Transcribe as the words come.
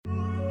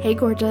Hey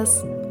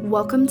gorgeous,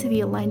 welcome to the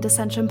Aligned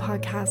Ascension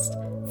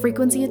podcast,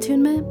 frequency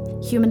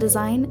attunement, human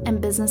design, and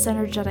business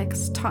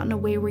energetics taught in a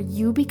way where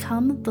you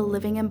become the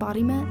living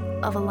embodiment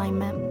of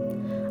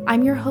alignment.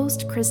 I'm your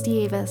host,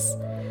 Christy Avis.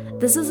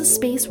 This is a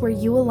space where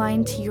you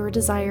align to your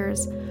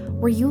desires,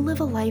 where you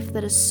live a life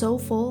that is so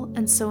full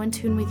and so in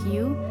tune with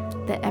you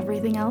that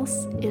everything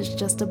else is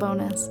just a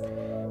bonus.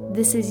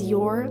 This is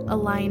your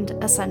Aligned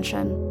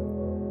Ascension.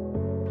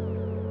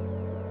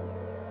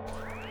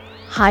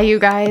 Hi, you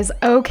guys.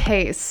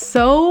 Okay,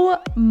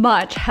 so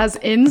much has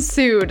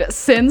ensued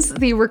since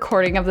the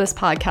recording of this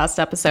podcast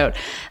episode.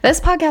 This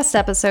podcast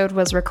episode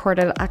was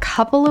recorded a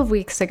couple of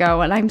weeks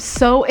ago, and I'm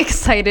so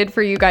excited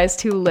for you guys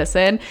to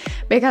listen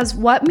because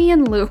what me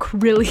and Luke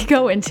really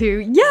go into,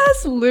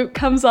 yes, Luke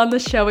comes on the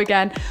show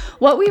again.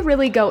 What we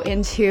really go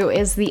into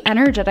is the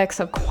energetics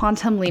of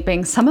quantum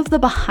leaping, some of the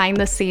behind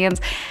the scenes,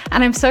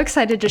 and I'm so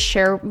excited to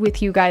share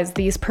with you guys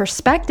these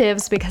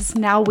perspectives because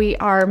now we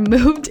are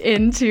moved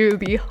into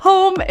the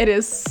home. It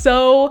is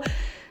so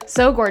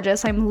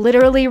gorgeous. I'm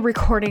literally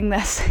recording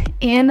this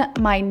in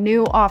my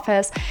new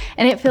office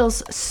and it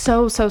feels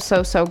so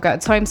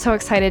good. So I'm so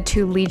excited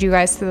to lead you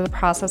guys through the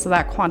process of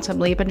that quantum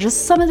leap and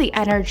just some of the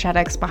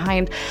energetics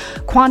behind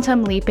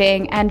quantum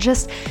leaping and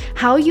just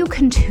how you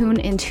can tune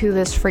into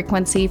this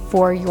frequency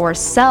for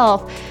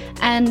yourself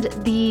and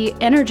the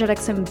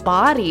energetics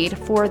embodied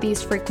for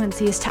these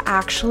frequencies to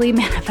actually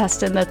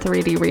manifest in the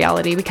 3D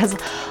reality, because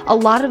a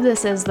lot of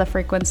this is the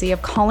frequency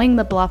of calling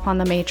the bluff on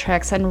the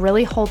matrix and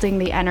really holding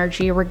the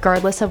energy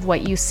regardless of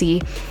what you see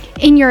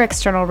in your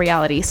external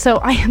reality. So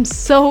I am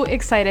so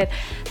excited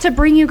to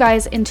bring you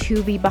guys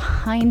into the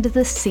behind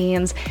the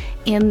scenes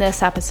in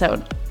this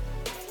episode.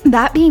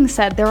 That being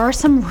said, there are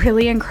some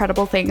really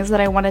incredible things that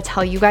I want to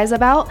tell you guys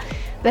about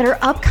that are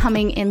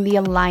upcoming in the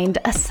Aligned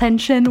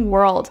Ascension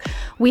world.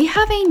 We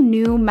have a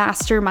new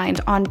mastermind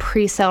on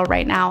pre-sale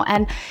right now.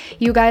 And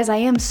you guys, I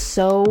am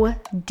so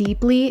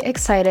deeply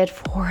excited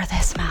for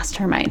this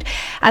mastermind.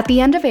 At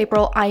the end of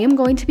April, I am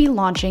going to be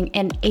launching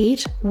an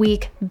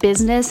 8-week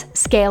business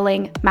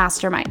scaling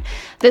mastermind.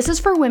 This is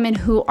for women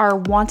who are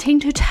wanting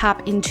to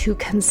tap into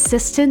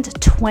consistent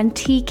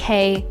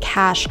 20K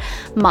cash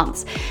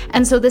months.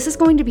 And so this is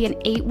going to be an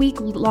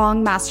 8-week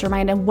long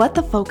mastermind. And what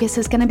the focus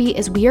is going to be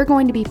is we are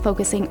going to be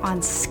focusing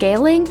on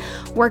scaling.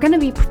 We're going to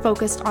be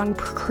focused on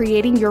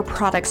creating your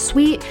product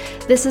suite.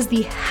 This is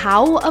the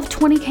how of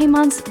 20K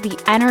months, the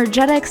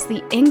energetics,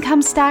 the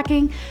income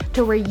stacking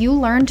to where you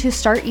learn to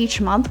start each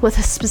month with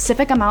a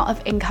specific amount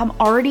of income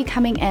already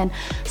coming in.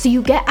 So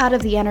you get out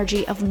of the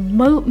energy of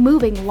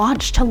moving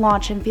launch to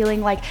launch and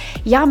feeling like,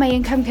 yeah, my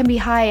income can be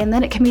high and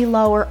then it can be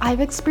low, or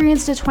I've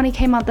experienced a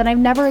 20K month and I've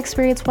never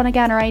experienced one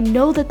again, or I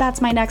know that that's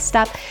my next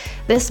step.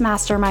 This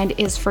mastermind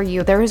is for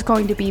you. There is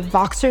going to be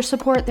Voxer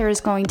support. There is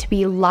going to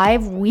be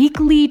live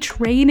weekly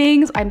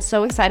trainings. I'm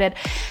so excited.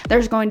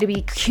 There's going to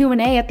be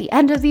Q&A at the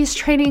end of these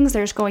trainings.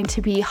 There's going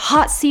to be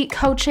hot seat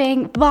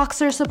coaching,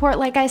 Voxer support.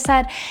 Like I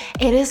said,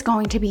 it is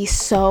going to be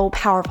so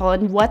powerful.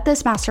 And what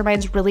this mastermind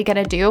is really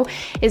going to do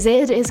is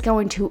it is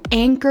going to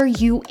anchor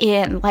you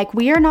in. Like,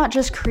 we are not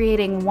just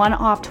creating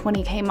one-off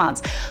 20K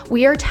months.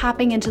 We are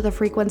tapping into the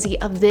frequency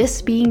of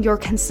this being your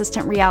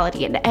consistent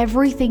reality, and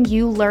everything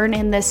you learn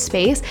in this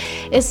space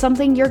is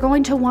something you're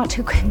going to want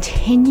to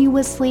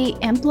continuously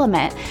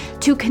implement,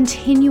 to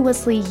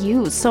continuously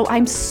use. So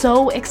I'm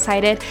so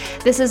excited.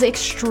 This is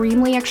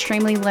extremely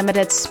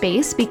limited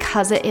space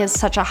because it is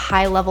such a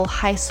high level,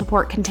 high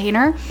support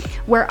container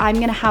where I'm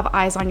going to have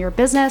eyes on your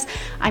business.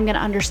 I'm going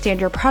to understand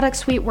your product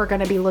suite. We're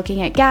going to be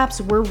looking at gaps.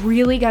 We're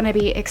really going to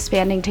be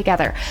expanding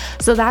together.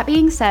 So that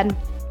being said,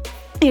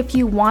 if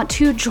you want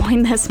to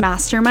join this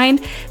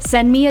mastermind,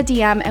 send me a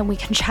DM and we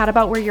can chat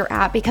about where you're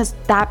at, because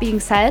that being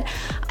said,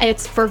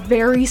 it's for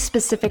very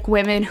specific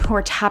women who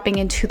are tapping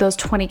into those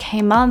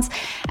 20K months.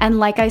 And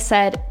like I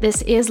said,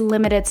 this is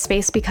limited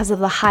space because of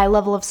the high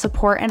level of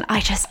support. And I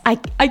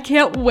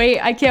can't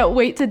wait. I can't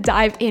wait to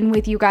dive in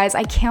with you guys.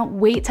 I can't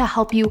wait to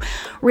help you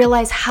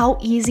realize how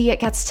easy it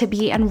gets to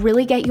be and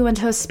really get you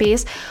into a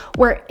space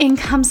where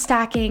income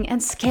stacking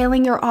and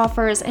scaling your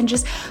offers and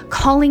just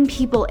calling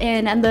people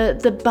in and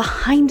the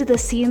behind the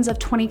scenes of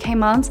 20K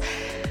months,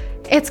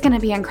 it's going to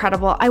be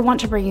incredible. I want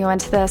to bring you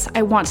into this.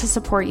 I want to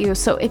support you.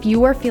 So if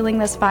you are feeling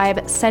this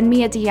vibe, send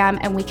me a DM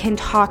and we can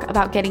talk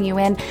about getting you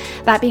in.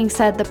 That being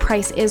said, the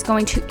price is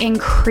going to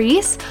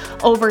increase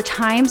over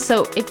time.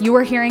 So if you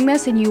are hearing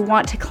this and you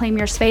want to claim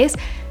your space,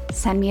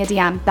 send me a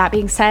DM. That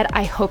being said,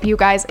 I hope you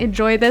guys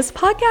enjoy this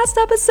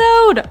podcast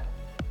episode.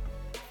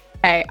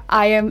 Okay,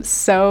 I am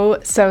so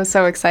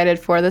excited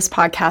for this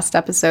podcast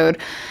episode.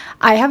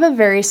 I have a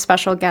very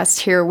special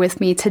guest here with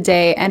me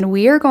today, and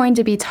we are going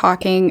to be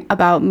talking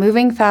about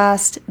moving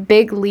fast,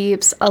 big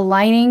leaps,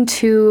 aligning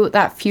to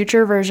that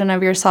future version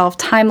of yourself,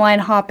 timeline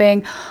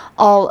hopping,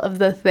 all of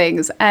the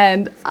things.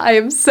 And I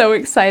am so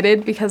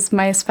excited because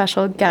my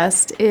special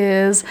guest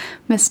is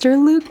Mr.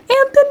 Luke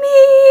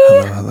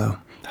Anthony. Hello.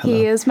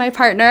 He is my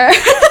partner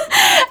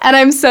And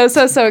I'm so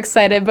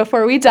excited.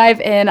 Before we dive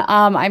in,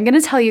 I'm going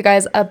to tell you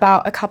guys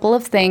about a couple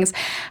of things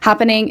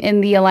happening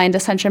in the Aligned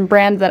Ascension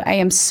brand that I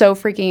am so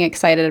freaking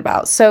excited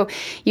about. So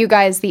you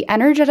guys, the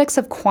Energetics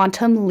of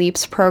Quantum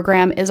Leaps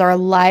program is our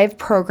live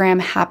program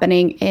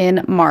happening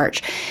in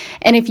March.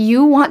 And if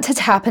you want to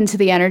tap into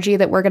the energy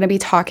that we're going to be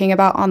talking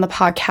about on the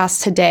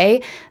podcast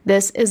today,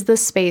 this is the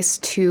space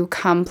to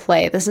come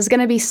play. This is going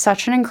to be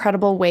such an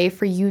incredible way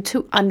for you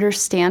to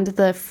understand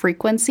the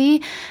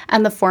frequency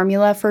and the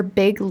formula for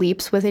big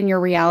leaps within your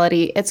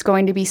reality. It's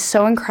going to be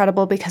so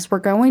incredible because we're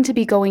going to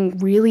be going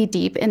really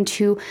deep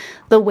into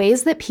the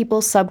ways that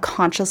people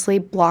subconsciously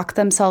block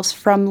themselves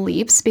from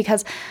leaps.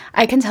 Because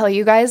I can tell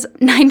you guys,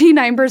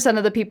 99%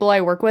 of the people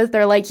I work with,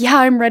 they're like, yeah,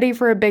 I'm ready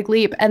for a big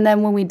leap. And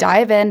then when we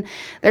dive in,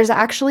 there's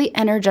actually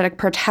energetic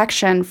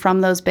protection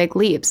from those big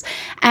leaps.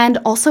 And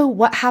also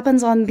what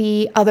happens on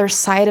the other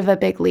side of a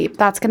big leap.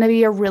 That's going to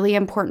be a really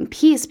important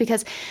piece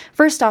because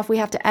first off, we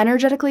have to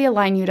energetically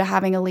align you to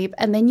having a leap,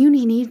 and then you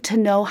need to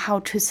know how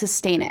to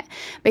sustain it.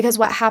 Because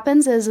what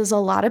happens is a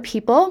lot of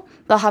people,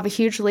 they'll have a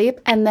huge leap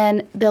and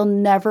then they'll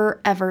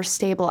never ever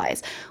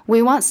stabilize.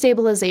 We want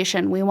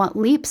stabilization. We want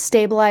leap,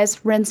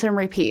 stabilize, rinse and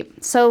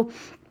repeat. So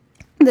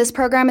this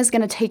program is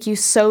going to take you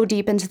so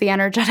deep into the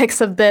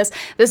energetics of this.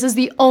 This is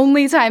the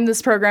only time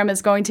this program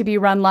is going to be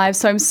run live,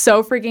 so I'm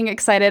so freaking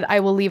excited.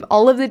 I will leave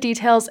all of the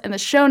details in the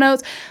show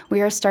notes.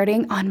 We are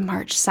starting on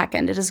March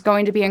 2nd. It is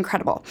going to be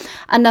incredible.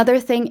 Another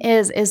thing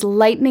is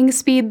Lightning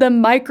Speed, the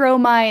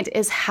Micromind,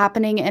 is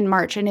happening in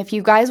March. And if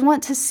you guys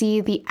want to see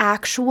the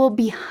actual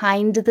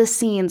behind the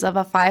scenes of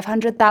a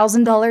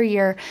 $500,000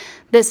 year,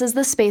 this is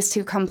the space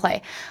to come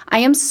play. I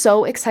am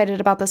so excited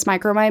about this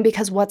Micromind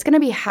because what's going to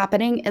be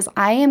happening is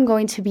I am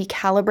going to be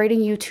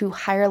calibrating you to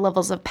higher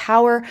levels of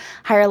power,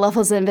 higher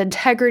levels of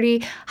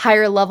integrity,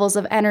 higher levels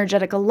of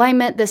energetic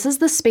alignment. This is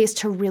the space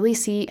to really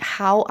see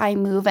how I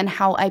move and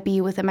how I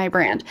be within my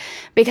brand.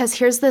 Because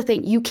here's the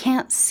thing, you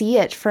can't see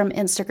it from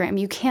Instagram.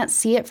 You can't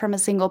see it from a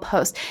single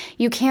post.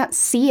 You can't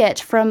see it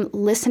from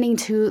listening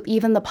to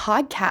even the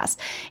podcast.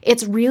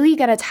 It's really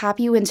going to tap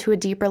you into a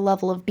deeper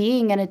level of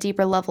being and a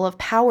deeper level of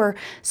power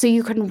so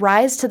you can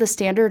rise to the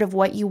standard of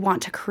what you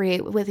want to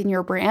create within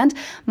your brand,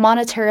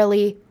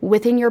 monetarily,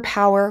 within your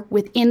power,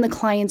 within the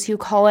clients you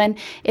call in.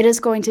 It is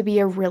going to be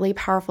a really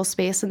powerful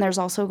space. And there's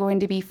also going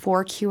to be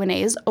 4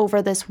 Q&As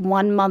over this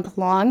 1 month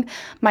long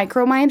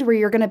Micromind where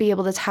you're going to be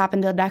able to tap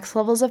into next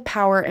levels of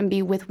power and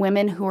be with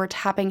women who are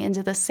tapping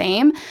into the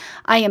same.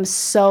 I am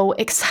so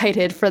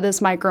excited for this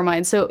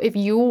Micromind. So if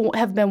you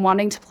have been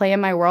wanting to play in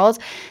my world,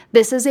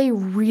 this is a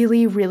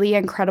really, really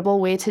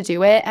incredible way to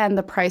do it. And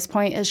the price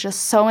point is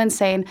just so insane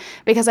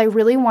because I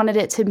really wanted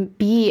it to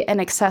be an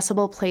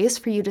accessible place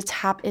for you to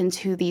tap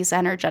into these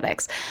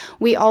energetics.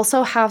 We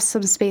also have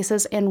some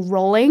spaces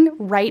enrolling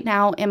right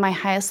now in my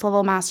highest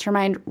level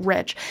mastermind,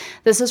 Rich.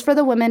 This is for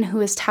the women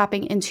who is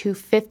tapping into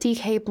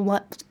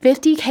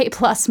 50K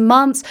plus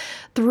months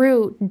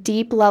through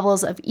deep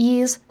levels of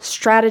ease,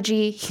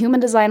 strategy, human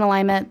design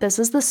alignment. This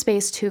is the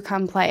space to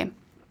come play.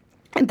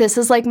 This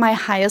is like my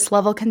highest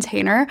level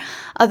container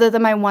other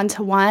than my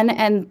one-to-one.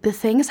 And the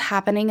things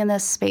happening in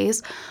this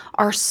space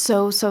are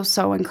so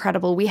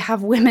incredible. We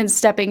have women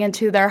stepping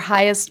into their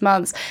highest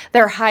months,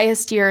 their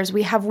highest years.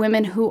 We have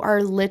women who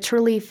are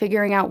literally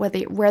figuring out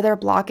where they're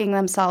blocking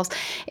themselves.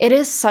 It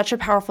is such a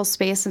powerful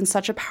space and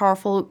such a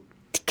powerful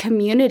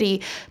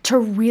community to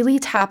really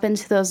tap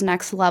into those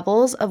next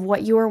levels of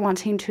what you are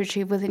wanting to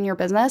achieve within your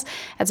business.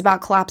 It's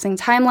about collapsing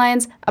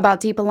timelines,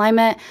 about deep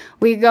alignment.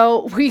 We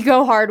go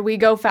hard, we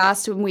go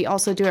fast, and we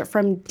also do it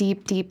from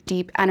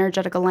deep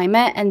energetic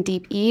alignment and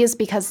deep ease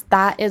because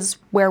that is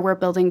where we're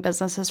building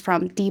businesses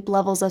from, deep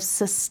levels of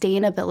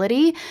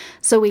sustainability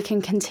so we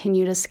can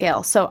continue to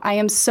scale. So I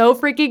am so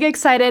freaking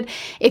excited.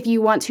 If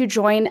you want to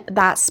join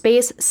that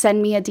space,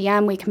 send me a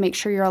DM. We can make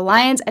sure you're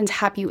aligned and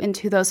tap you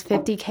into those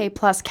 50K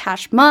plus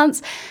cash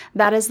months.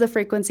 That is the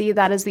frequency,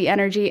 that is the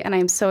energy, and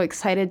I'm so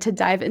excited to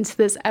dive into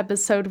this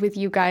episode with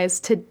you guys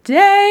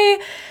today.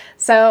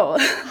 So,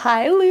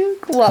 hi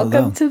Luke,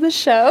 welcome to the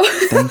show.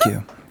 Thank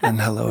you, and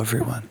hello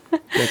everyone.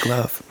 Big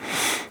love.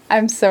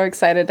 I'm so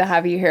excited to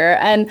have you here,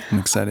 and I'm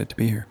excited to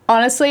be here.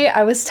 Honestly,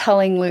 I was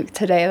telling Luke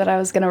today that I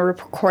was going to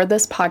record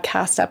this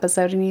podcast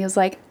episode, and he was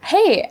like,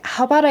 hey,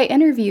 how about I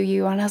interview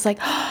you? And I was like,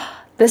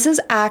 this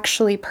is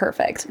actually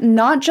perfect,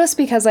 not just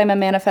because I'm a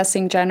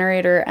manifesting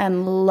generator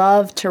and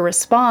love to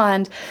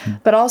respond,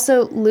 but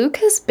also Luke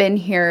has been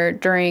here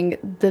during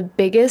the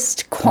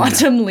biggest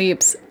quantum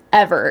leaps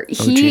ever.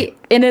 He,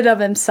 in and of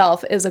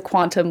himself, is a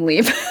quantum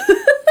leap.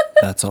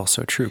 That's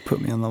also true.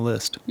 Put me on the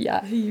list.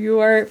 Yeah, you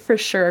are for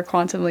sure a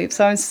quantum leap.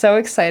 So I'm so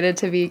excited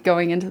to be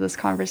going into this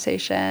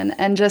conversation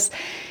and just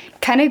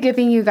kind of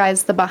giving you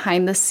guys the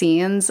behind the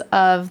scenes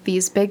of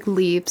these big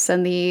leaps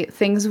and the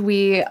things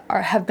we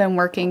have been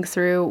working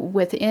through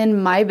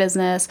within my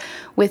business,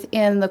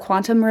 within the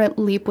quantum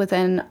leap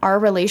within our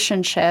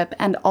relationship,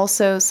 and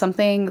also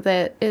something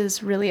that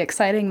is really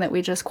exciting that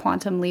we just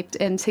quantum leaped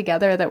in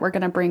together that we're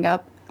going to bring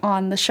up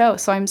on the show.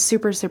 So I'm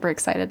super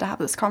excited to have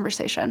this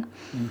conversation.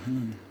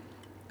 Mm-hmm.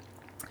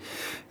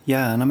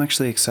 Yeah, and I'm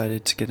actually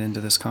excited to get into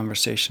this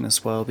conversation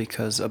as well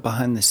because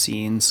behind the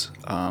scenes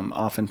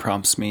often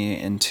prompts me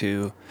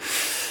into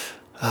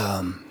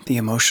the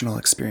emotional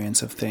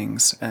experience of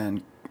things.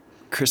 And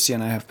Christy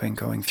and I have been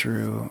going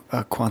through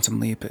a quantum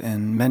leap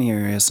in many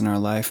areas in our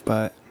life,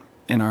 but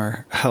in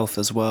our health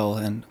as well.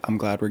 And I'm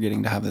glad we're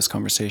getting to have this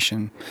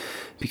conversation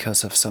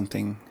because of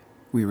something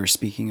we were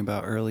speaking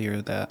about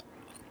earlier, that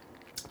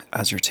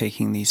as you're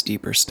taking these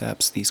deeper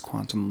steps, these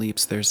quantum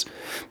leaps, there's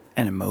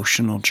an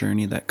emotional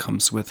journey that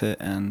comes with it.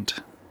 And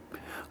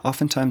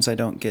oftentimes I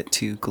don't get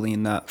to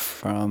glean that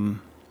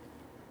from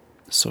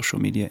social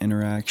media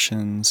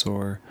interactions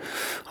or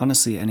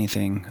honestly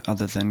anything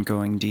other than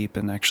going deep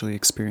and actually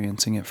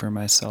experiencing it for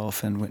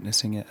myself and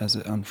witnessing it as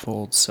it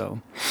unfolds.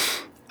 So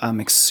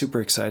I'm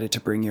super excited to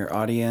bring your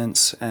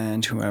audience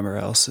and whoever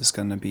else is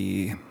going to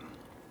be,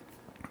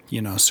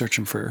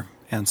 searching for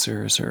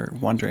answers or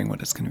wondering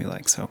what it's going to be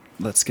like. So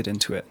let's get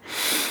into it.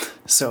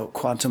 So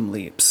quantum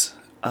leaps.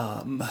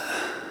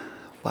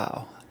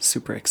 Wow.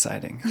 Super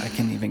exciting. I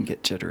can even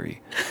get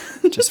jittery.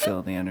 Just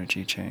feel the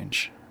energy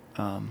change.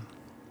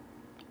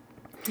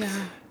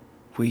 Yeah.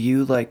 Will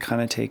you kind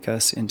of take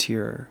us into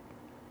your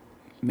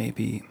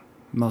maybe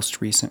most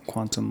recent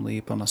quantum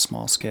leap on a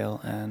small scale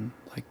and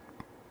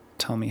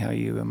tell me how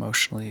you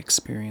emotionally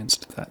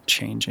experienced that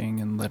changing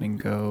and letting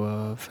go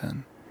of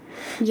and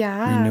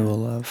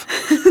renewal of,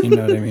 you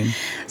know what I mean?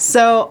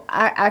 So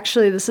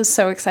actually, this is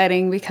so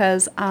exciting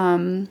because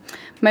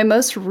my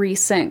most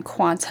recent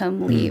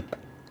quantum leap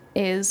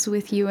is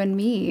with you and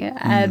me.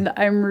 And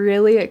I'm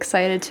really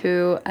excited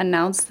to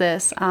announce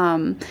this.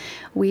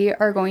 We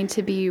are going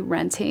to be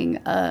renting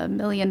 $1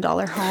 million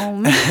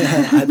home.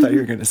 I thought you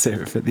were going to save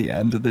it for the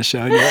end of the show.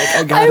 And you're like,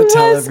 I got to tell everyone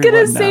now. I was going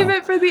to save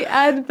it for the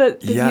end,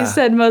 but you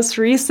said most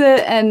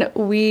recent, and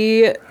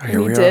we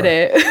did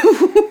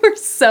it. We're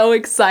so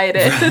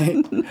excited.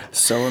 Right?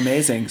 So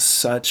amazing.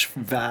 Such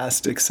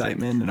vast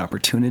excitement and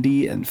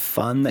opportunity and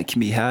fun that can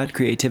be had,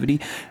 creativity.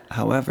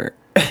 However,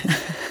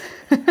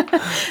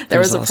 there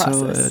was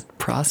also a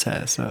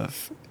process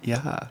of,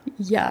 Yeah.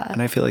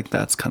 And I feel like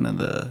that's kind of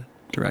the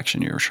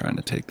direction you were trying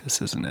to take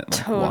this, isn't it?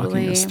 Totally.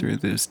 Walking us through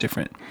those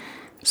different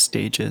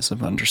stages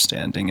of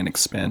understanding and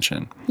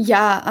expansion.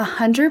 Yeah,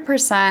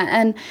 100%.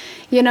 And,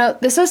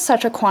 this is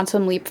such a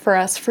quantum leap for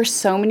us for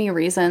so many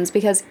reasons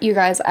because, you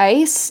guys,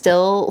 I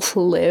still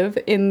live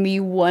in the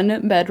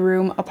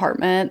 1-bedroom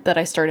apartment that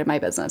I started my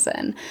business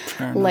in.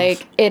 Fair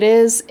enough. It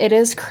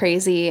is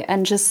crazy.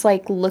 And just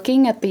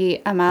looking at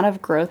the amount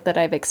of growth that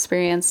I've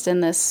experienced in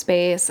this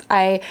space,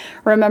 I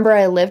remember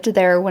I lived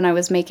there when I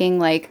was making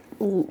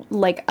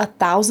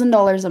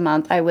 $1,000 a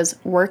month. I was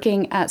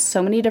working at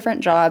so many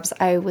different jobs.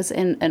 I was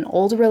in an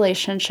old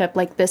relationship.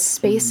 This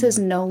space is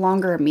no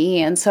longer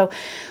me. And so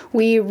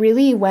we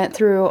really went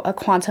through a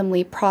quantum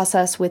leap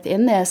process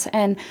within this.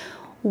 And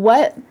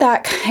what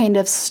that kind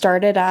of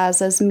started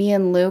as me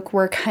and Luke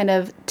were kind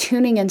of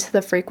tuning into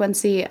the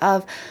frequency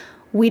of,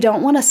 we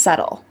don't want to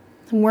settle.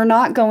 We're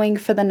not going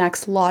for the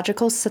next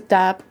logical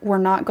step. We're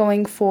not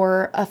going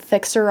for a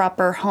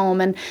fixer-upper home.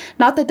 And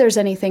not that there's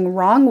anything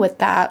wrong with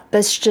that.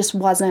 This just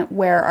wasn't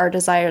where our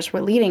desires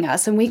were leading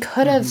us. And we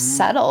could have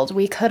settled.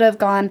 We could have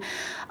gone,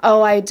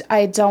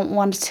 I don't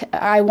want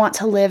to, I want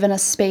to live in a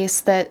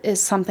space that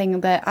is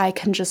something that I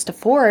can just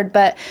afford.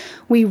 But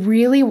we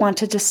really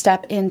wanted to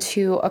step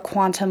into a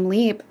quantum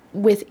leap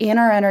within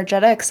our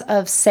energetics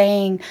of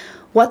saying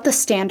what the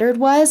standard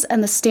was,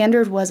 and the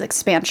standard was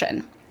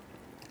expansion.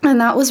 And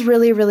that was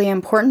really, really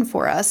important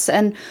for us.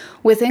 And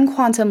within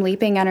quantum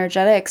leaping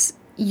energetics,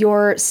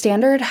 your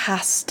standard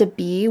has to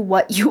be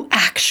what you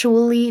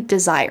actually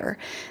desire.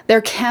 There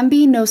can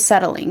be no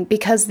settling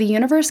because the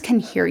universe can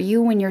hear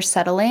you when you're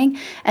settling,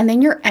 and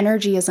then your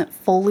energy isn't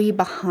fully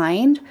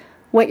behind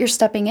what you're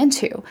stepping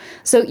into.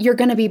 So you're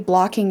going to be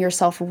blocking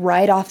yourself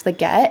right off the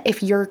get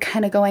if you're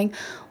kind of going,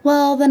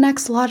 well, the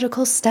next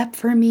logical step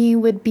for me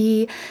would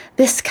be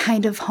this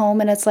kind of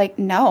home. And it's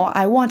no,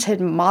 I wanted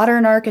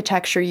modern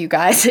architecture, you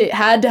guys. It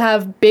had to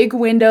have big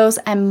windows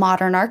and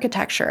modern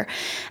architecture.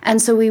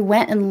 And so we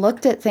went and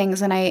looked at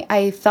things, and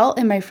I felt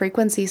in my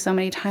frequency so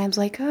many times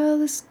oh,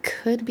 this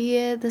could be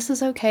it. This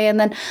is okay. And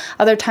then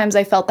other times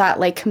I felt that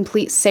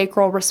complete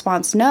sacral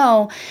response,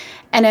 no.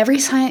 And every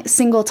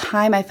single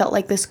time I felt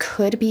this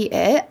could be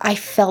it, I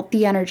felt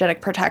the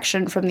energetic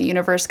protection from the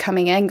universe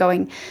coming in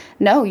going,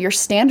 no, your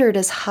standard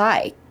is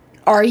high.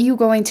 Are you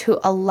going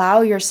to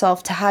allow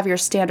yourself to have your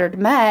standard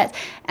met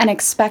and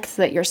expect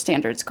that your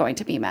standard's going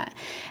to be met?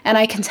 And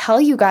I can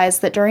tell you guys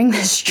that during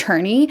this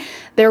journey,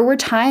 there were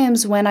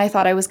times when I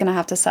thought I was going to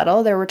have to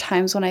settle. There were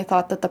times when I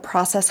thought that the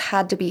process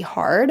had to be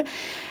hard.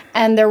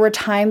 And there were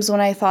times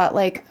when I thought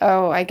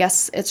oh, I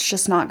guess it's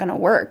just not going to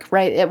work,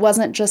 right? It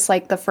wasn't just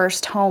the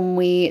first home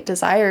we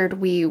desired,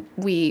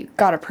 we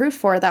got approved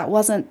for. That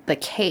wasn't the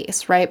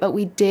case, right? But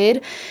we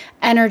did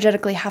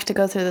energetically have to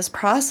go through this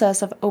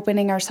process of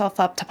opening ourselves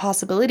up to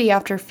possibility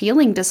after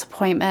feeling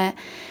disappointment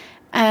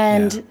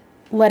and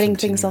letting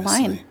things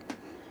align.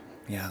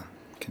 Yeah,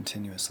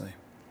 continuously.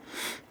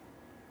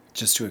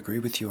 Just to agree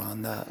with you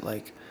on that,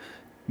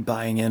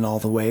 buying in all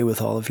the way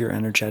with all of your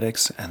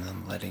energetics and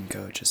then letting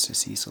go just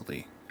as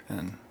easily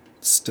and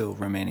still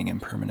remaining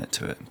impermanent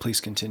to it.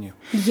 Please continue.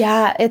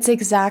 Yeah, it's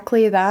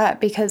exactly that,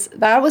 because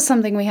that was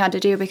something we had to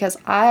do, because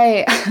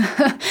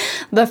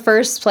the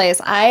first place,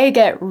 I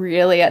get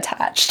really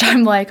attached.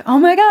 I'm like, oh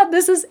my God,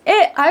 this is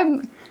it.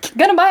 I'm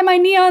gonna buy my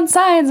neon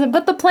signs and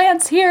put the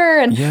plants here.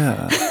 And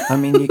yeah, I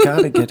mean, you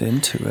gotta get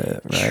into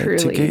it, right? Truly.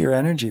 To get your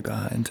energy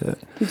behind it.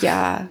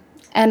 Yeah.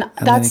 And then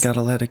that's you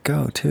gotta let it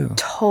go too.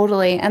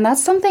 totally. And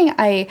that's something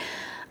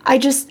I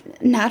just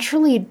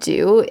naturally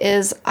do,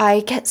 is I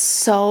get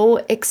so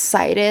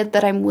excited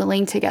that I'm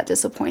willing to get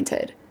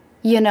disappointed,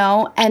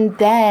 And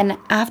then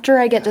after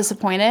I get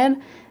disappointed,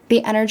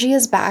 the energy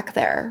is back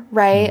there,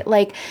 right?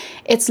 Like,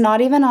 it's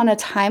not even on a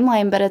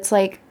timeline, but it's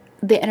like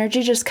the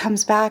energy just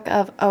comes back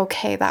of,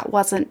 okay, that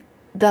wasn't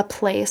the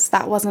place,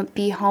 that wasn't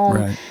the home.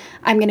 Right.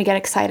 I'm going to get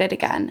excited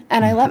again.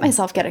 And I let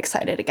myself get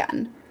excited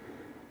again.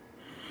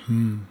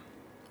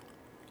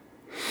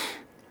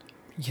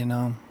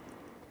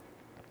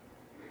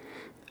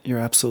 You're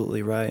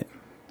absolutely right.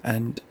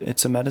 And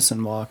it's a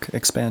medicine walk,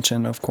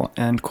 expansion of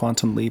and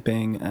quantum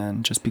leaping,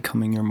 and just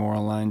becoming your more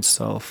aligned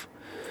self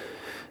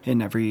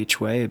in every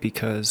each way,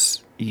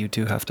 because you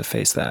do have to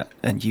face that,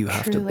 and you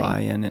have Truly. to buy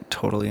in it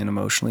totally and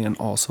emotionally, and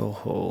also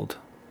hold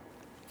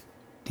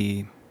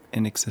the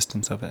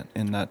inexistence of it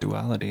in that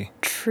duality.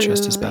 Truly.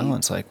 Just as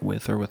balance, like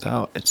with or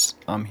without.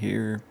 I'm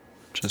here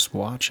just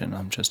watching,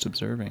 I'm just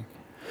observing,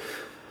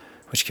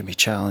 which can be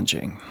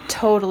challenging.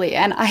 Totally.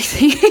 And I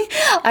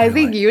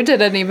think you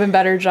did an even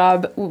better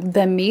job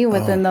than me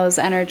within those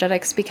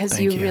energetics, because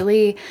you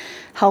really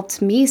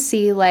helped me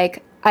see,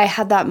 like, I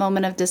had that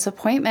moment of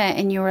disappointment,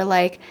 and you were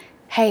like,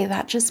 hey,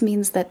 that just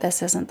means that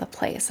this isn't the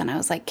place. And I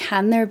was like,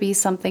 can there be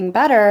something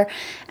better?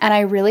 And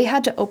I really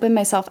had to open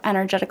myself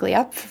energetically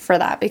up for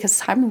that,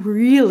 because I'm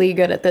really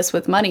good at this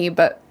with money,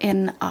 but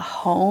in a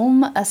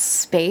home, a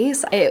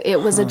space,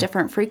 it was a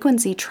different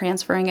frequency,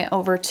 transferring it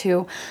over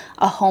to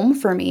a home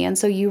for me. And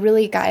so you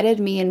really guided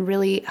me and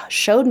really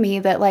showed me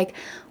that, like,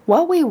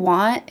 what we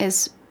want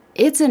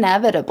it's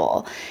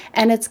inevitable,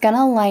 and it's going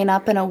to line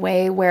up in a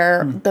way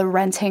where the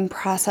renting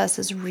process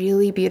is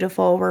really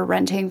beautiful. We're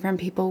renting from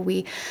people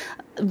we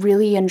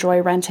really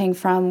enjoy renting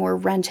from. We're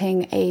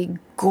renting a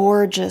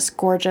gorgeous,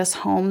 gorgeous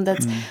home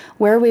that's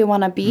where we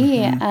want to be.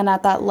 And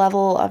at that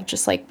level of,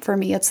 just like, for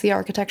me, it's the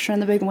architecture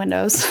and the big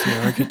windows.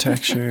 The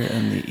architecture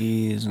and the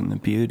ease and the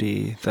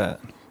beauty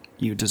that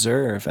you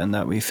deserve, and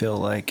that we feel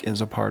like is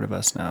a part of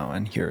us now,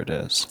 and here it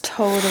is.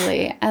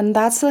 Totally. And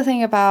that's the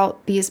thing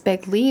about these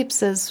big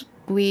leaps, is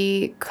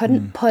we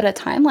couldn't put a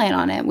timeline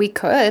on it. We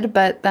could,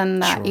 but then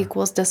that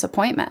equals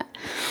disappointment,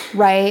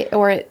 right?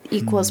 Or it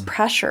equals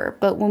pressure.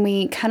 But when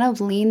we kind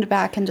of leaned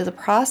back into the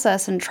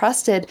process and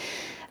trusted,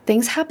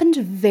 things happened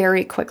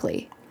very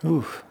quickly.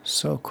 Ooh,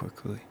 so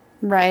quickly.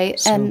 Right?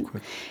 So and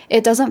quick.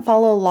 It doesn't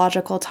follow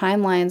logical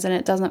timelines, and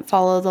it doesn't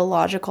follow the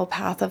logical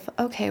path of,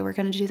 okay, we're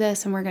going to do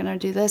this and we're going to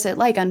do this. It,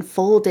 like,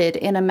 unfolded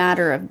in a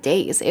matter of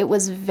days. It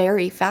was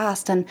very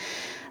fast. And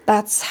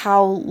that's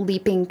how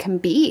leaping can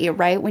be,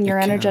 right? When you're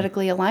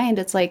energetically aligned,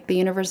 it's like the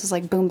universe is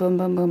like boom, boom,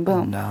 boom, boom,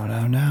 boom.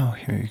 No.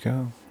 Here you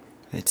go.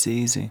 It's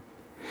easy.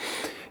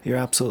 You're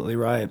absolutely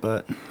right.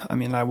 But I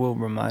mean, I will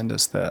remind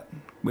us that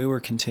we were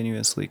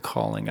continuously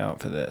calling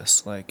out for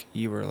this. Like,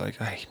 you were like,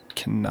 I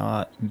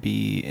cannot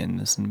be in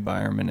this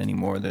environment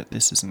anymore, that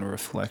this isn't a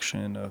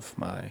reflection of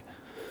my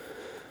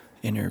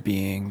inner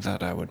being,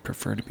 that I would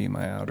prefer to be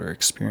my outer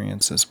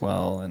experience as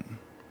well. And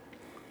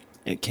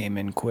it came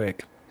in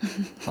quick.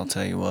 I'll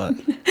tell you what.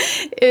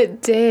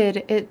 It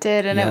did.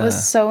 And it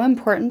was so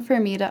important for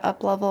me to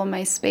up-level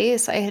my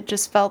space. I had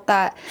just felt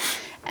that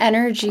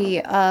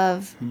energy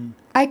of,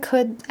 I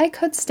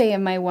could stay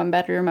in my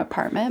one-bedroom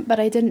apartment, but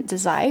I didn't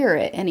desire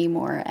it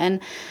anymore.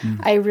 And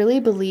I really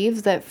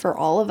believe that for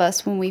all of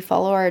us, when we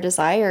follow our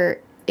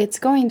desire, it's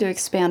going to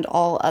expand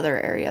all other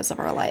areas of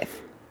our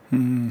life.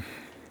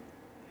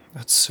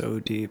 That's so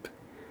deep.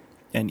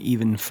 And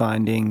even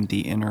finding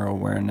the inner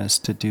awareness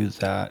to do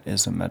that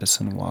is a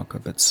medicine walk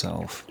of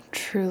itself.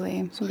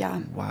 Truly,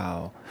 yeah.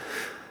 Wow.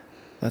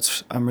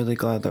 I'm really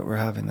glad that we're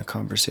having the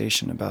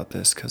conversation about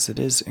this, because it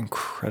is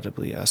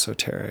incredibly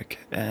esoteric.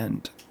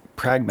 And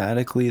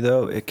pragmatically,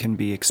 though, it can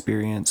be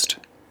experienced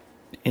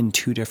in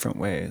two different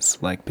ways,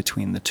 like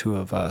between the two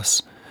of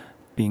us,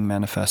 being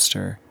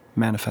manifesting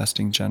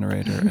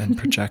generator, and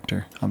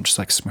projector. I'm just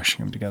like smushing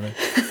them together.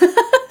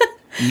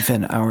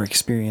 Even our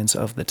experience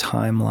of the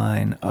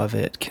timeline of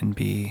it can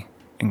be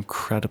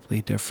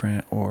incredibly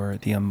different, or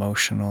the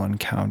emotional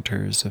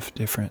encounters of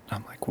different.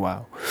 I'm like,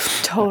 wow.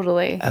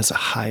 Totally. As a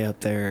high up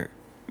there,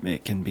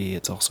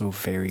 it's also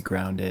very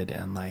grounded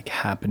and like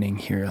happening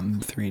here on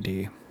the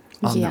 3D,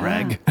 on the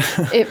reg.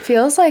 It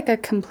feels like a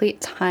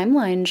complete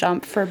timeline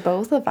jump for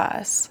both of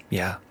us.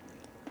 Yeah.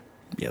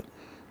 Yep.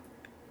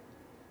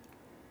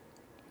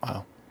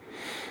 Wow.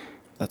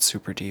 That's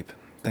super deep.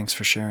 Thanks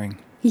for sharing.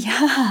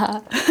 Yeah.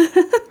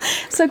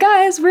 So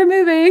guys, we're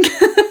moving.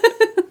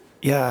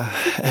 Yeah,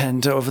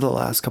 and over the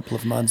last couple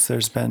of months,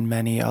 there's been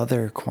many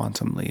other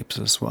quantum leaps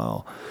as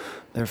well.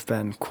 There have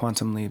been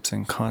quantum leaps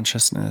in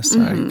consciousness.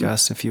 I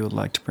guess if you would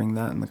like to bring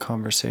that in the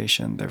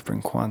conversation, there have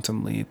been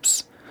quantum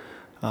leaps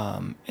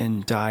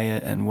in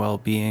diet and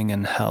well-being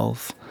and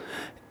health,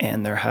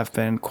 and there have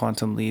been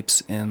quantum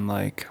leaps in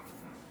like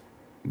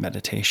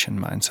meditation,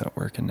 mindset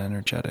work, and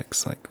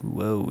energetics. Like,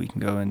 whoa, we can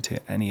go into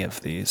any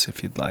of these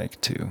if you'd like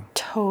to.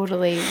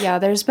 Totally. Yeah,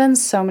 there's been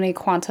so many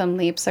quantum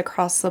leaps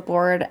across the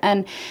board.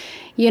 And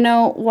you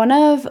know, one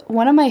of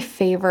my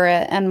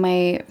favorite and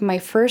my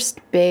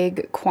first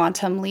big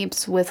quantum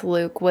leaps with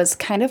Luke was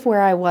kind of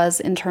where I was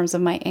in terms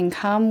of my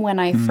income when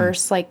I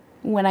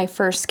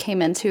first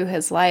came into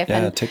his life. Yeah,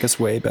 and take us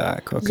way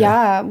back. Okay.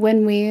 yeah,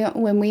 when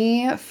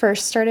we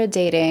first started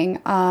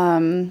dating,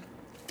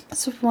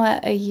 so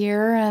what, a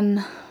year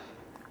and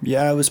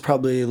Yeah, it was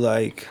probably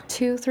like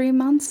 2-3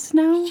 months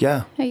now?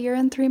 Yeah. A year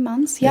and 3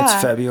 months? Yeah.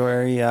 It's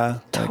February, yeah.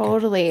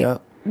 Totally.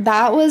 Yep.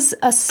 That was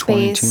a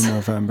 22 space,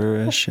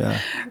 November-ish, yeah.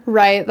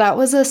 right? That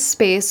was a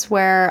space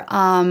where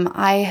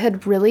I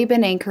had really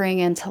been anchoring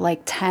into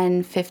like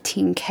 10,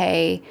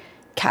 15K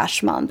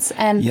cash months.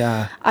 And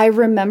Yeah. I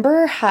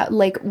remember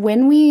like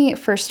when we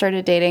first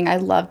started dating, I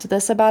loved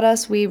this about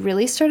us. We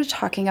really started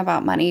talking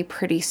about money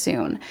pretty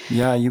soon.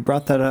 Yeah, you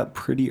brought that up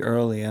pretty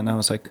early, and I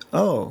was like,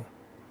 oh,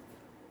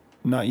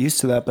 not used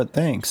to that, but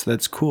thanks.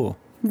 That's cool.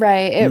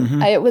 Right.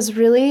 It was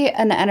really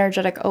an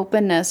energetic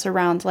openness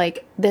around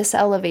like this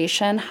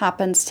elevation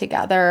happens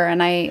together.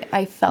 And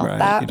I felt Right.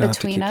 that You don't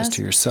between have to keep us. this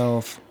to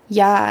yourself.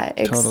 Yeah,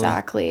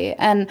 exactly.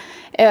 And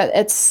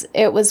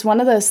it was one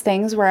of those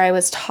things where I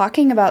was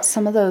talking about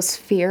some of those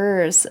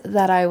fears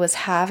that I was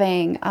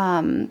having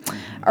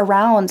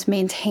around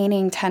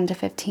maintaining 10 to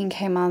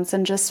 15K months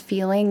and just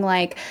feeling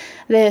like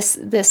this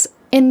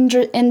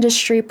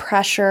industry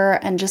pressure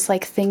and just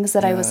like things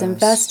that I was Yes.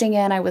 investing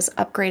in. I was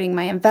upgrading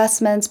my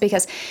investments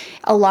because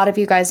a lot of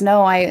you guys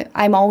know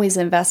I'm always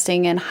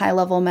investing in high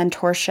level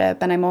mentorship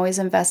and I'm always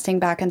investing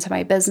back into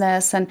my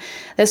business. And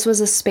this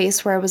was a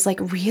space where I was like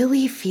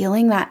really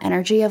feeling that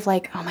energy of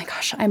like, oh my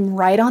gosh, I'm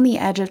right on the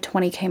edge of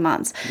 20K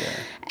months. Yeah.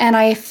 And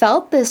I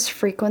felt this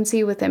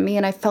frequency within me,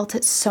 and I felt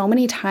it so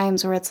many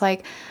times where it's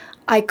like,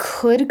 I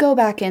could go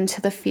back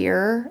into the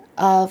fear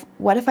of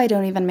what if I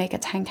don't even make a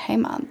 10K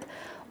month?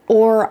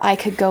 Or I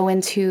could go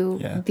into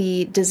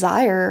the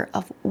desire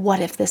of what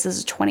if this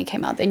is a 20K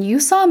month? And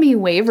you saw me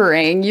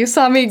wavering. You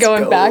saw me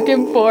going back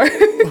and forth.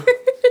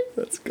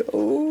 Let's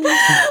go.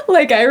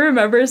 Like, I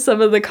remember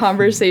some of the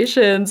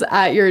conversations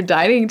at your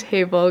dining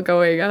table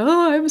going,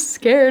 oh, I'm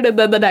scared. And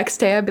then the next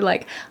day I'd be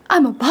like,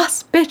 I'm a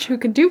boss bitch who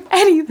can do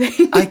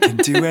anything. I can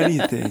do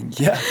anything.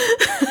 Yeah.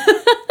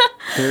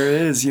 There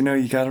is, you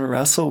got to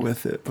wrestle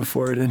with it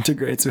before it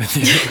integrates with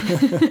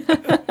you.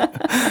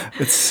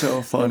 It's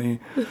so funny.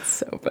 It's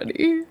so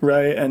funny.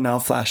 Right. And now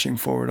flashing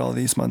forward all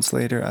these months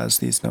later as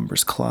these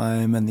numbers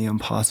climb and the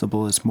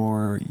impossible is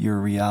more your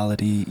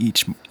reality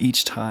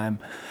each time,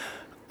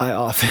 I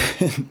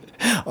often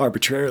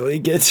arbitrarily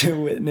get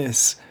to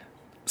witness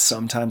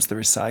sometimes the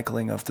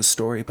recycling of the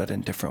story, but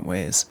in different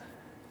ways.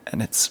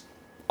 And it's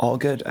all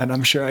good. And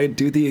I'm sure I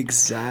do the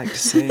exact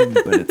same,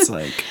 but it's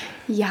like,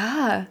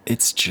 yeah,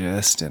 it's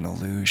just an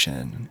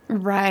illusion.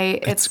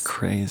 Right. It's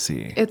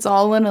crazy. It's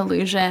all an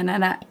illusion.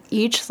 And at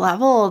each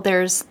level,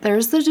 there's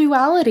the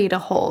duality to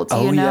hold,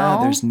 you know? Yeah,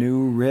 there's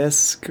new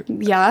risk.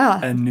 Yeah.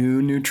 And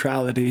new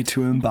neutrality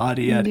to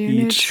embody at new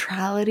each.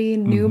 Neutrality,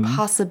 new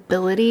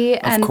possibility.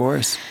 Of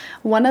course.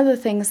 One of the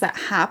things that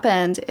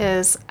happened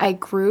is I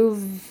grew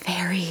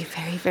very,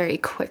 very, very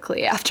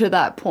quickly after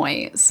that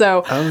point.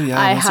 So it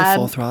was a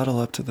full throttle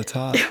up to the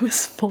top. It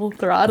was full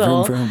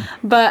throttle. Vroom, vroom.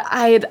 But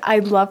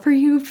I'd love for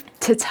you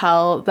to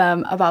tell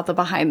them about the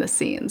behind the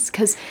scenes,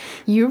 because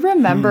you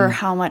remember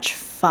how much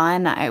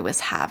fun I was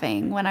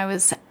having when I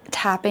was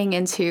tapping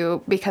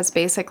into, because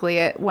basically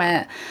it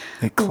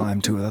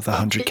climbed to the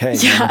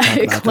 100K.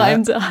 Yeah, it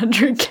climbed to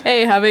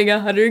 100K, having a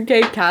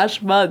 100K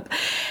cash month.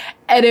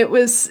 And it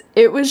was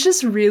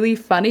just really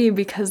funny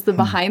because the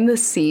behind the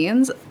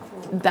scenes,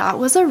 that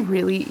was a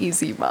really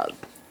easy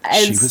month.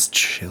 She was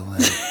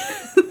chilling.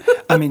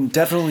 I mean,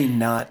 definitely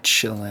not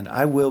chilling.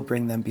 I will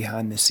bring them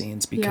behind the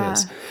scenes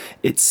because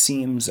it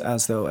seems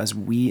as though as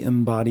we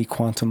embody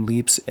quantum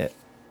leaps,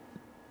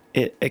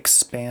 it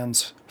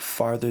expands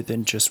farther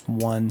than just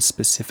one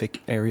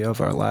specific area of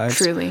our lives.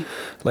 Truly.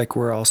 Like,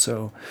 we're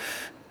also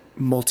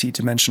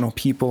multi-dimensional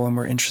people and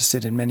we're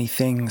interested in many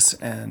things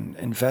and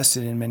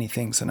invested in many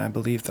things. And I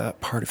believe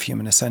that part of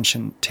human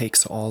ascension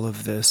takes all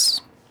of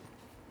this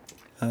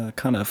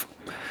kind of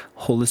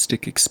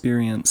holistic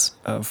experience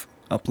of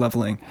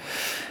up-leveling.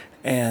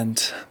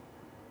 And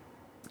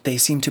they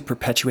seem to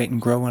perpetuate and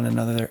grow one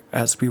another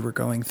as we were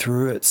going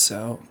through it.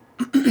 So,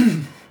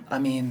 I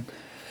mean,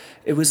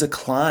 it was a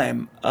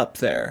climb up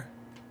there.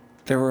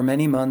 There were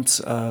many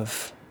months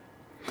of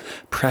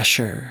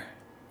pressure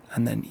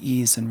and then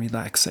ease and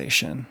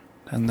relaxation,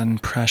 and then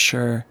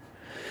pressure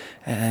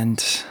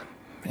and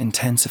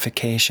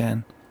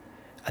intensification,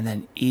 and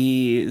then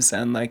ease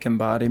and like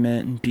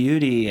embodiment and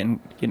beauty and,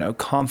 you know,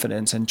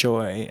 confidence and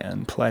joy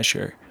and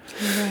pleasure.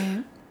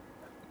 Right.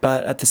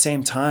 But at the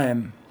same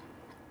time,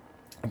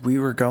 we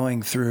were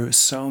going through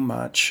so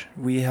much.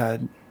 We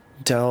had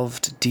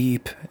delved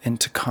deep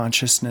into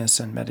consciousness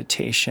and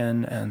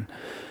meditation and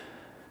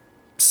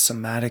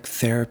somatic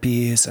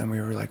therapies, and we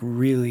were like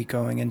really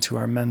going into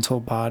our mental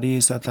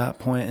bodies at that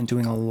point and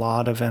doing a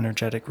lot of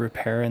energetic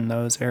repair in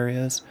those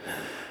areas.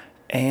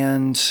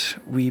 And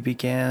we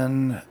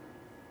began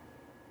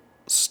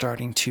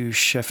starting to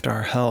shift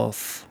our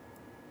health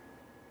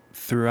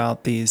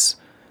throughout these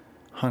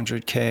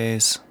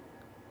 100Ks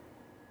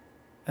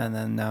and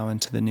then now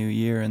into the new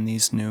year and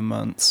these new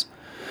months.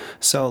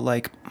 So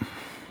like,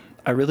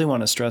 I really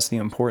want to stress the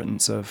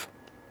importance of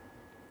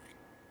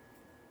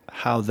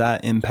how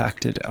that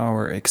impacted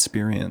our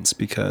experience,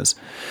 because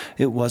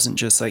it wasn't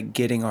just like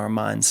getting our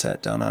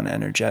mindset down on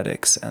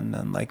energetics and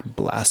then like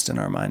blasting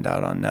our mind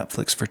out on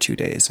Netflix for 2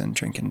 days and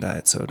drinking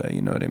diet soda.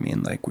 You know what I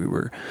mean? Like we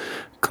were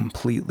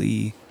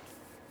completely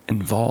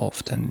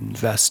involved and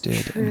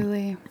invested.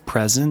 Truly. And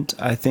present,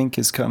 I think,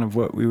 is kind of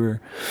what we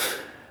were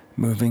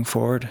moving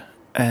forward.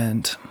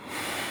 And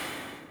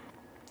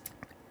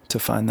to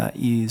find that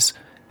ease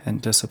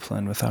and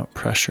discipline without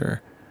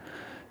pressure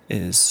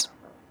is...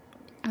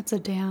 It's a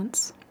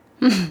dance.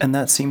 And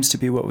that seems to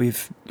be what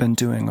we've been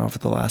doing over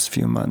the last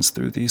few months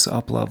through these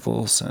up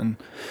levels, and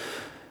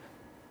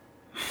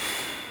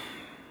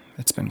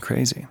it's been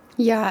crazy.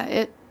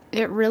 Yeah,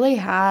 it really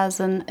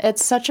has, and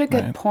it's such a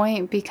good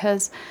point,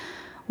 because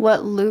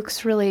what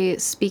Luke's really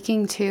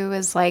speaking to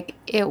is like,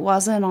 it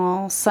wasn't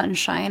all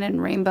sunshine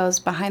and rainbows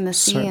behind the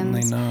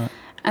scenes. Certainly not.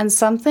 And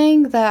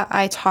something that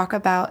I talk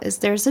about is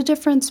there's a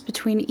difference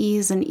between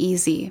ease and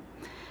easy.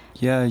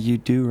 Yeah, you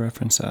do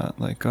reference that.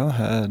 Like, go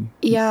ahead.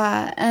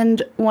 Yeah,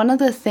 and one of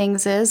the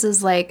things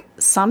is like,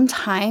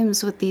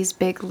 sometimes with these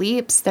big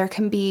leaps, there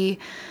can be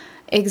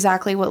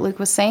exactly what Luke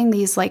was saying,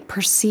 these like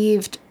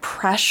perceived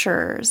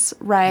pressures,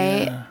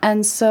 right? Yeah.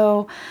 And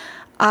so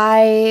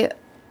I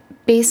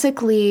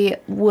basically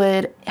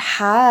would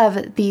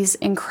have these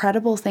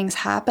incredible things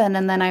happen,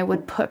 and then I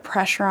would put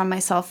pressure on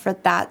myself for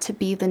that to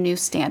be the new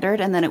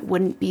standard, and then it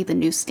wouldn't be the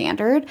new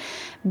standard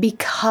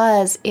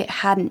because it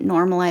hadn't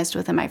normalized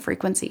within my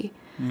frequency.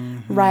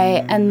 Mm-hmm.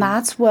 Right. And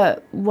that's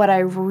what I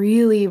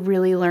really,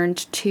 really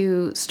learned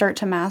to start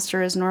to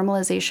master is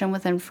normalization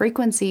within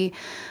frequency.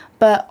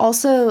 But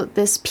also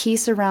this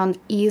piece around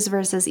ease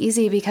versus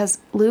easy, because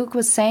Luke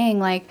was saying,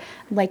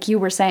 like you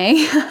were saying,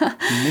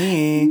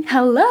 me,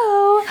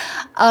 hello,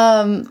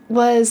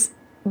 was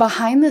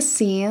behind the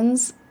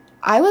scenes,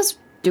 I was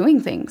doing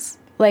things.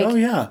 Like, oh,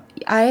 yeah.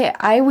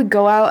 I would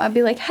go out and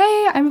be like,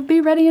 hey, I'm going to be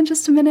ready in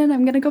just a minute.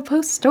 I'm going to go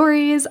post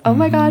stories. Oh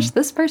my gosh,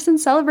 this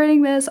person's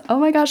celebrating this. Oh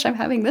my gosh, I'm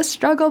having this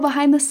struggle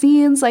behind the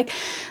scenes. Like,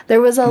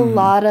 there was a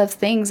lot of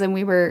things, and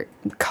we were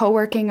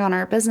co-working on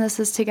our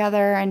businesses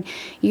together, and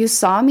you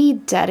saw me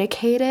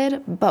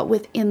dedicated, but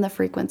within the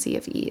frequency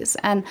of ease.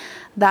 And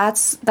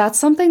that's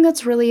something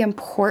that's really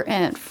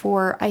important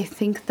for, I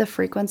think, the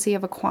frequency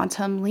of a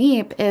quantum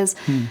leap is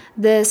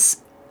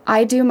this,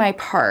 I do my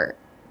part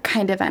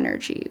kind of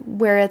energy,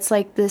 where it's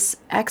like this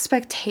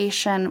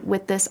expectation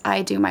with this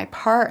I do my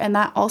part. And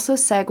that also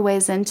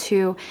segues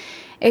into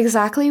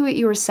exactly what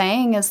you were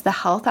saying is the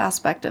health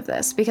aspect of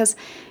this, because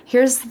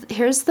here's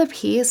the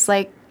piece,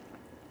 like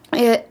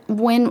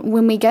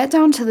when we get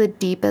down to the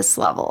deepest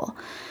level,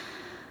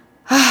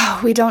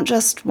 we don't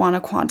just want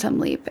a quantum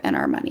leap in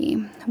our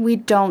money. We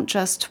don't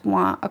just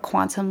want a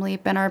quantum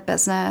leap in our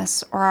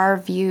business or our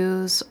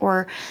views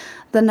or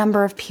the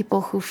number of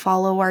people who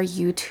follow our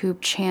YouTube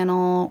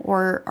channel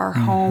or our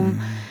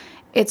home.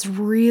 It's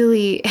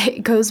really,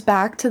 it goes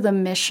back to the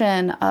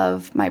mission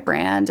of my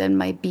brand and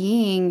my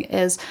being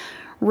is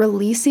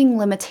releasing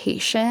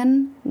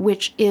limitation,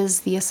 which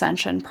is the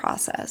ascension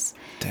process.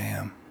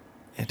 Damn,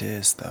 it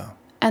is though.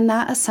 And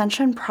that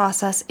ascension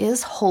process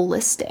is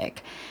holistic.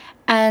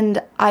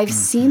 And I've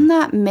seen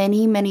that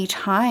many, many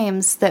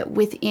times that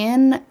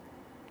within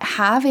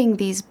having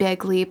these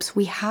big leaps,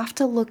 we have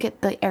to look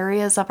at the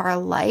areas of our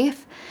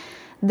life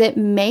that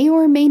may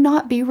or may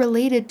not be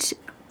related to,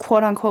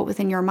 quote unquote,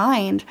 within your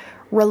mind,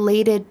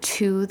 related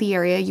to the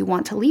area you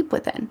want to leap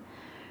within.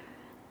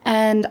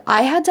 And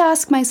I had to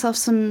ask myself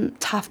some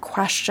tough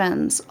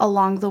questions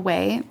along the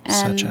way.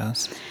 And, such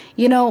as?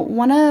 You know,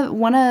 one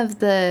of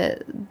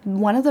the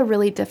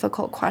really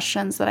difficult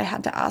questions that I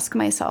had to ask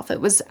myself,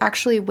 it was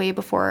actually way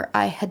before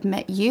I had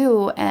met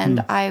you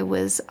and I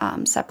was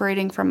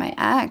separating from my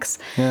ex.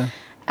 Yeah.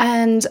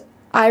 And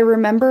I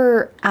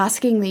remember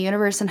asking the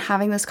universe and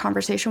having this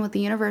conversation with the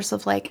universe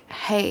of like,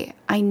 hey,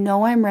 I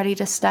know I'm ready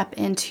to step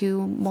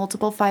into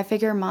multiple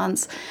 5-figure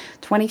months.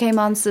 20K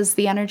months is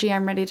the energy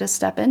I'm ready to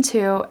step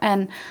into.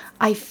 And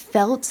I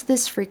felt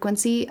this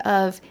frequency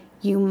of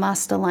you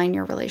must align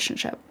your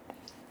relationship.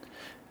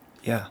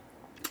 Yeah.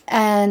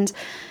 And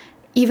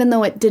even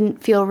though it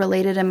didn't feel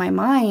related in my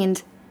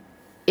mind,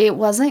 it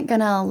wasn't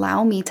going to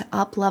allow me to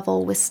up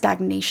level with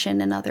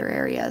stagnation in other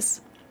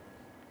areas.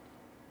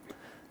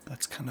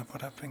 That's kind of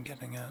what I've been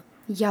getting at.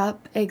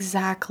 Yep,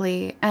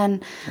 exactly.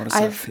 And What does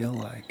that feel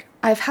like?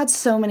 I've had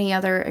so many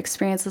other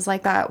experiences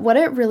like that. What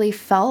it really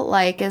felt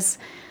like is,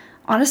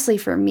 honestly,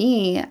 for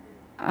me,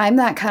 I'm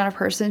that kind of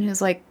person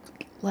who's like,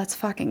 let's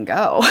fucking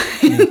go.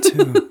 Me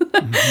too.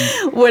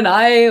 Mm-hmm. When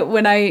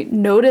I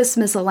notice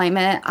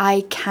misalignment,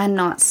 I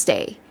cannot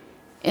stay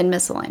in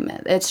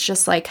misalignment. It's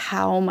just like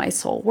how my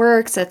soul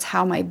works. It's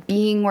how my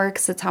being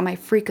works. It's how my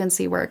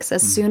frequency works.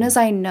 As soon as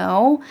I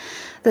know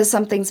that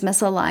something's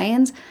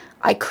misaligned,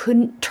 I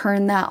couldn't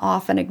turn that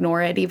off and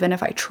ignore it, even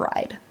if I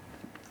tried.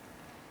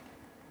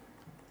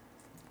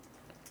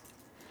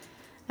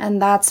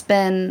 And that's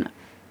been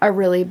a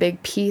really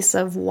big piece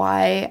of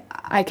why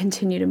I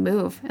continue to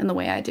move in the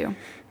way I do.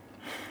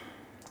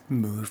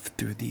 Move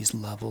through these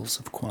levels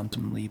of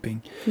quantum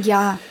leaping.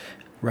 Yeah.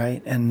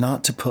 Right? And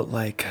not to put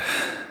like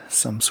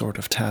some sort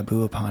of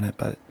taboo upon it,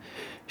 but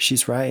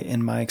she's right.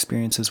 In my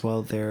experience as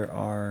well, there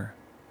are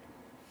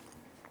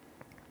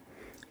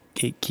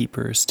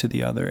gatekeepers to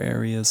the other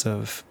areas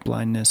of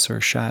blindness or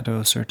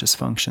shadows or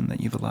dysfunction that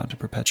you've allowed to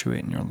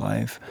perpetuate in your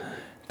life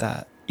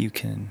that you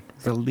can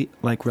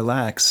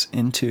relax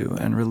into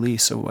and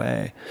release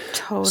away.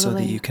 Totally. So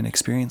that you can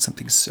experience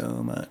something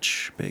so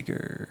much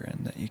bigger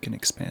and that you can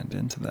expand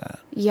into that.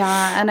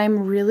 Yeah, and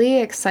I'm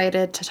really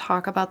excited to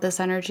talk about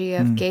this energy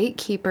of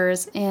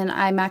gatekeepers, and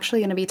I'm actually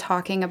going to be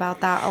talking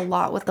about that a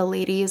lot with the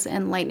ladies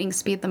in Lightning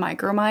Speed the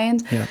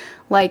Micromind. Yeah.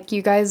 Like,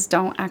 you guys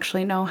don't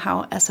actually know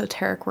how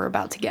esoteric we're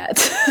about to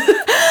get.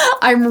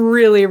 I'm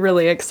really,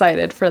 really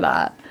excited for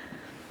that.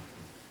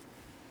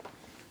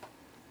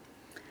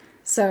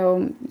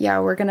 So, yeah,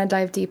 we're going to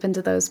dive deep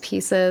into those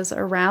pieces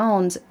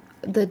around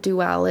the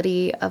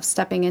duality of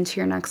stepping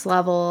into your next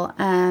level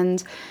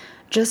and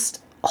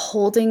just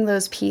holding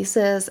those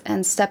pieces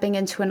and stepping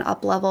into an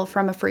up level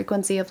from a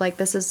frequency of like,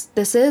 this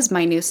is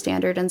my new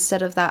standard,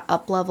 instead of that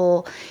up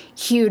level,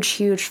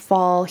 huge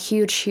fall,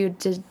 huge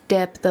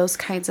dip, those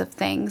kinds of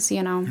things,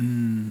 you know?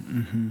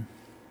 Mm-hmm.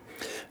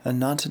 And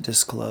not to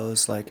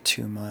disclose like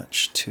too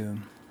much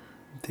to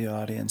the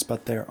audience,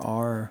 but there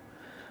are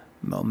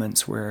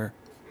moments where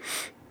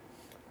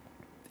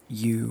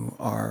you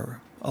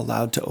are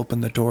allowed to open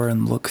the door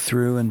and look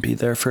through and be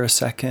there for a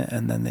second,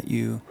 and then that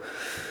you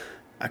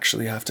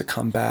actually have to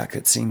come back.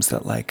 It seems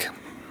that like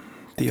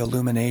the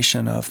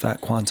illumination of that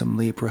quantum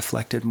leap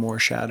reflected more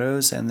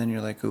shadows, and then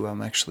you're like, ooh,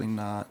 I'm actually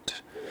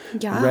not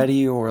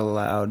ready or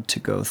allowed to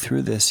go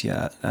through this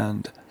yet.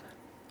 And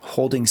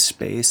holding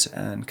space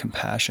and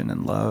compassion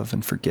and love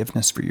and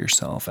forgiveness for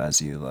yourself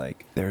as you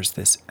like, there's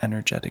this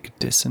energetic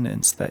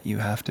dissonance that you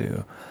have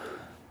to,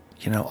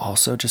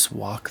 also just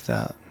walk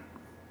that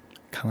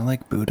kind of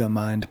like Buddha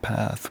mind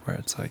path where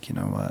it's like, you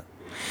know what?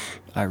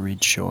 I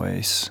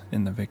rejoice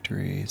in the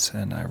victories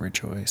and I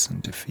rejoice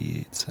in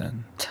defeats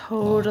and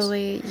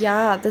totally loss.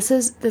 Yeah, this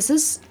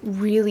is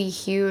really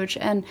huge.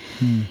 And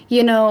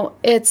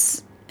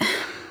it's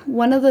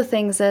one of the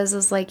things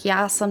is like,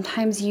 yeah,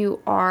 sometimes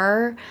you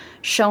are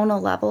shown a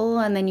level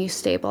and then you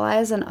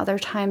stabilize, and other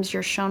times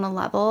you're shown a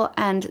level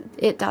and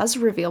it does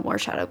reveal more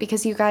shadow.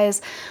 Because you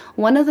guys,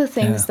 one of the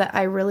things that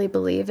I really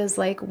believe is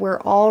like,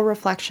 we're all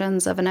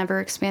reflections of an ever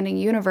expanding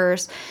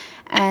universe.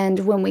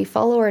 And when we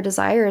follow our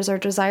desires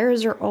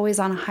are always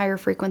on a higher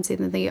frequency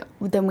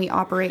than we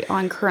operate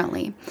on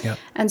currently. Yep.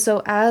 And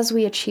so as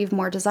we achieve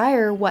more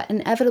desire, what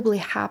inevitably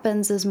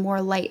happens is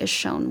more light is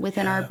shown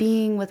within our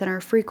being, within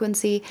our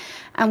frequency.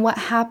 And what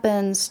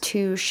happens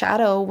to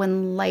shadow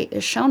when light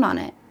is shown on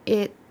it?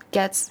 It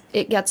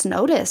gets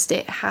noticed.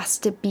 It has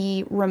to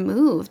be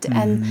removed. Mm-hmm.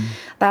 And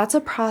that's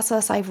a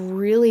process I've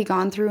really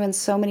gone through in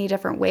so many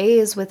different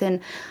ways within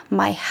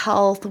my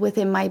health,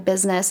 within my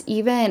business,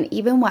 even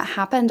what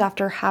happened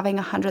after having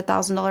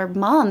 $100,000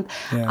 month.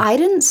 I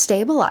didn't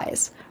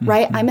stabilize,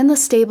 right? I'm in the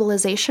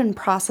stabilization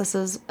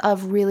processes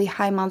of really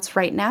high months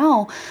right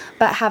now,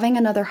 but having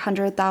another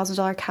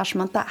 $100,000 cash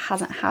month, that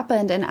hasn't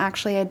happened. And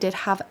actually I did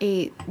have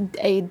a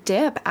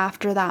dip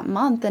after that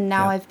month. And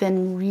now I've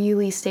been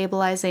really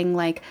stabilizing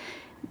like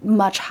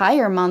much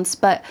higher months.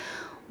 But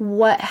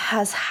what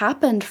has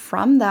happened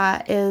from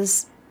that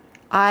is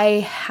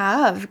I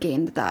have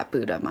gained that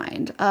Buddha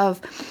mind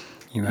of,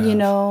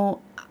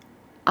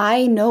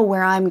 I know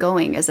where I'm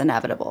going is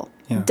inevitable.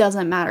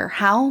 Doesn't matter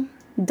how,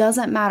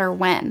 doesn't matter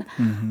when.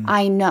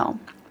 I know.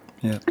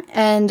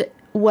 And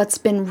what's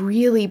been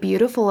really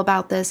beautiful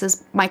about this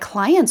is my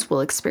clients will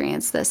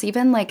experience this,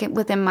 even like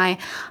within my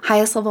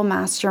highest level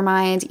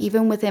mastermind,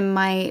 even within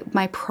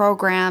my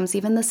programs,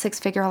 even the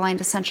 6-Figure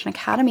Aligned Ascension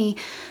Academy.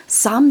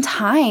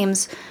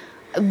 Sometimes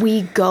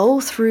we go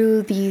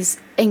through these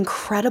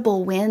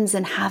incredible wins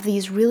and have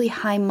these really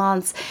high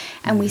months,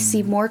 and we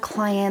see more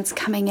clients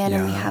coming in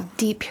and we have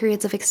deep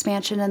periods of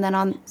expansion. And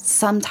then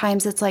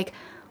sometimes it's like,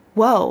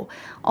 whoa,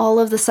 all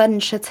of the sudden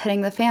shit's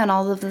hitting the fan.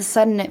 All of a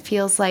sudden it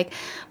feels like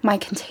my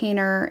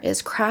container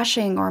is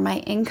crashing or my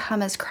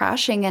income is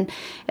crashing. And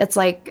it's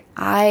like,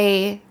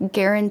 I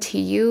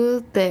guarantee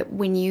you that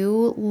when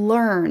you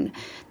learn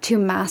to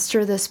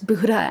master this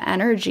Buddha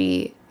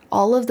energy,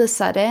 all of the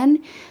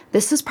sudden,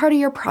 this is part of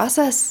your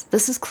process.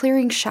 This is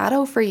clearing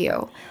shadow for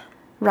you.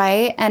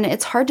 right? And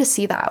it's hard to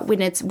see that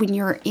when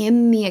you're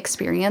in the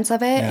experience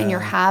of it and you're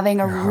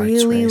having a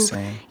really,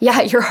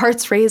 your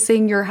heart's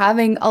racing, you're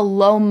having a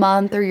low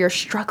month, or you're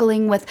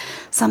struggling with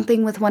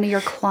something with one of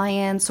your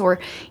clients, or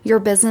your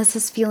business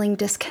is feeling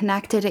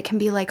disconnected. It can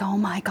be like, oh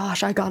my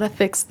gosh, I gotta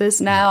fix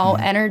this now,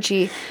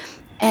 energy.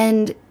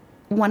 And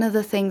one of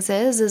the things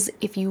is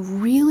if you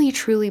really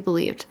truly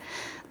believed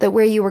that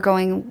where you were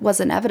going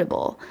was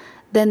inevitable,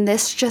 then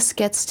this just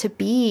gets to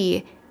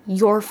be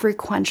your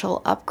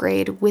frequential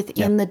upgrade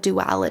within the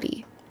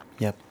duality.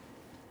 Yep.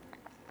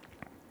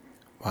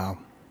 Wow.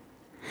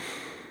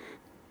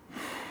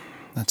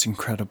 That's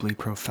incredibly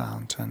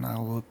profound, and I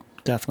will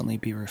definitely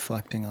be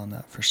reflecting on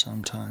that for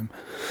some time.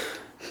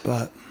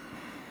 But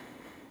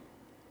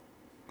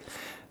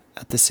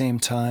at the same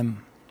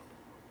time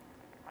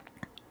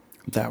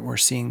that we're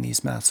seeing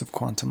these massive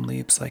quantum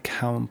leaps, like,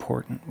 how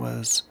important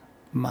was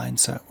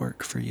mindset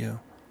work for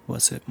you?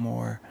 Was it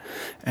more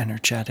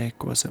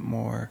energetic? Was it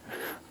more,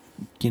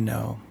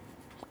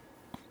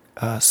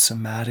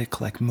 somatic,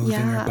 like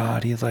moving your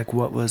body? Like,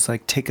 what was,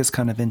 like, take us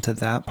kind of into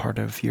that part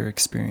of your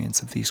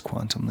experience of these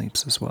quantum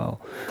leaps as well.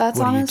 What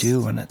do you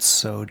do when it's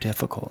so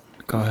difficult?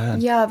 Go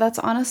ahead. Yeah, that's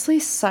honestly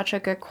such a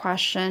good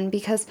question,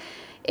 because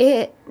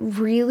it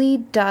really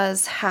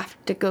does have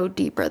to go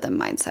deeper than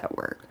mindset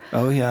work.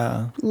 Oh,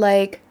 yeah.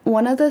 Like,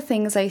 one of the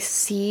things I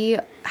see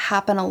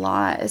happen a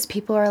lot is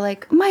people are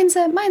like,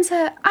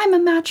 mindset, I'm a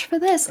match for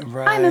this.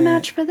 Right. I'm a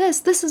match for this.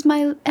 This is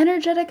my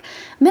energetic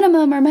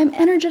minimum or my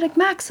energetic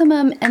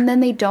maximum. And then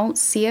they don't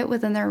see it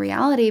within their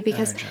reality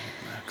because,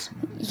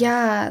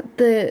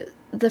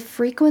 the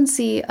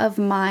frequency of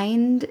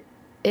mind,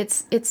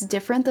 it's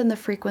different than the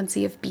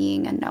frequency of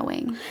being and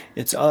knowing.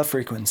 It's a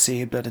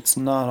frequency, but it's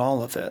not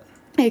all of it.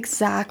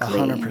 Exactly.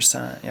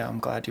 100%. Yeah, I'm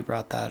glad you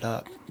brought that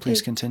up.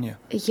 Please continue.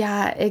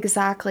 Yeah,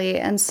 exactly.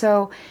 And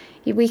so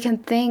we can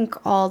think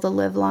all the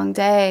live long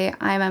day,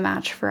 I'm a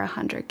match for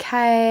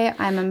 100K,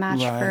 I'm a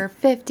match for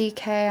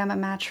 50K, I'm a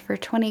match for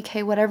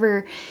 20K,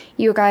 whatever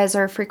you guys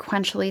are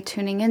frequently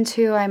tuning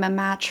into. I'm a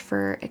match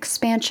for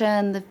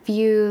expansion, the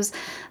views,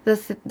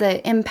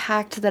 the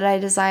impact that I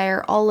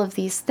desire, all of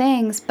these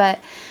things. But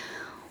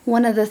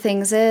one of the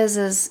things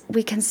is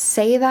we can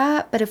say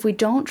that, but if we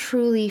don't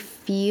truly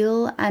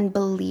feel and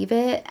believe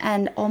it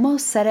and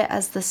almost set it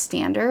as the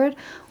standard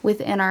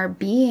within our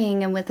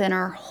being and within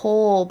our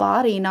whole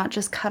body, not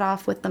just cut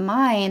off with the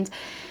mind,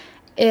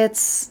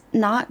 it's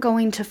not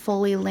going to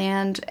fully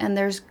land, and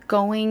there's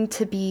going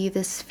to be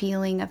this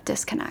feeling of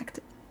disconnect.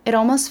 It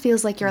almost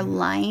feels like you're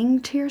lying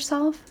to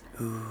yourself.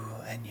 Ooh,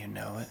 and you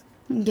know it.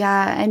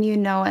 Yeah, and you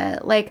know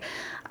it. Like,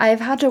 I've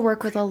had to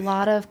work with a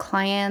lot of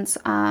clients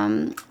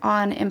on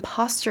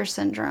imposter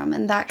syndrome,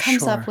 and that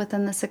comes up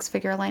within the Six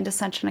Figure Aligned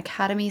Ascension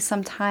Academy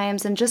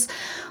sometimes, and just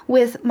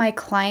with my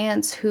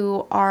clients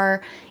who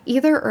are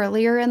either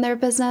earlier in their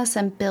business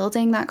and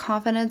building that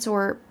confidence,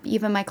 or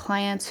even my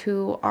clients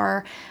who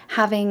are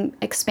having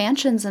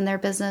expansions in their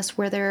business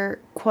where they're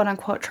quote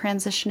unquote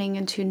transitioning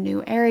into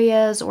new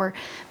areas or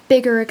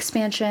bigger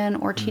expansion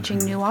or teaching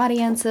new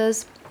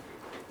audiences.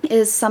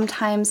 Is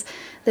sometimes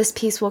this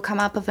piece will come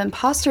up of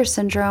imposter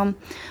syndrome,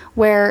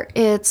 where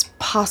it's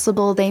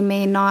possible they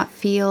may not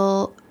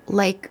feel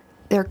like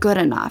they're good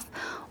enough,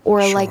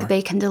 or like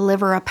they can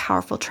deliver a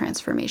powerful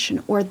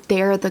transformation, or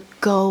they're the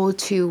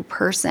go-to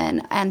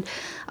person. And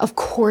of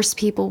course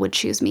people would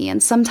choose me.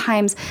 And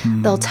sometimes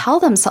they'll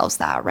tell themselves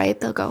that, right?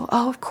 They'll go,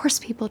 oh, of course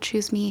people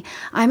choose me.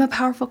 I'm a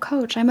powerful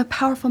coach. I'm a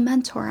powerful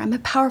mentor. I'm a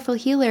powerful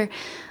healer.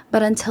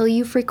 But until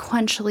you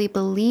frequently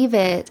believe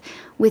it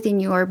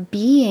within your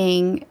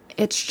being,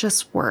 it's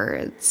just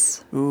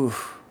words. Ooh,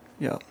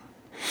 yeah.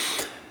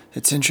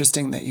 It's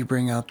interesting that you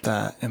bring up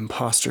that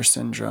imposter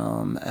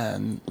syndrome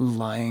and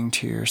lying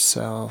to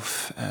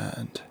yourself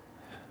and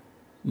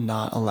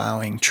not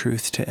allowing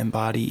truth to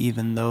embody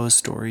even those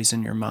stories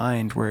in your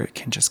mind, where it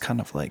can just kind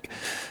of like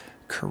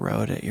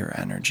corrode at your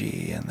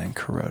energy and then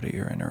corrode at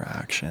your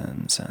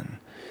interactions, and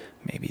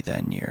maybe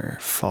then your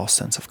false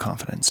sense of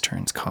confidence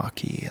turns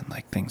cocky and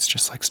like things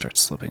just like start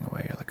slipping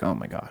away. You're like, oh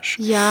my gosh.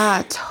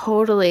 Yeah,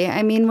 totally.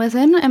 I mean,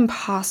 within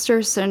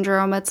imposter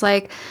syndrome, it's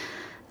like,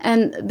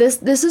 and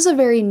this is a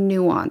very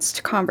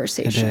nuanced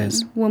conversation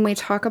when we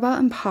talk about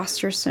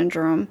imposter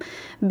syndrome,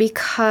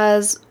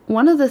 because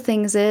one of the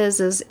things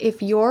is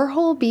if your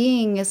whole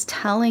being is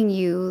telling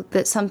you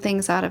that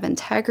something's out of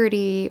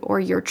integrity or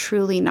you're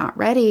truly not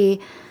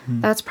ready,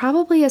 that's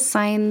probably a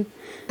sign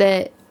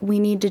that we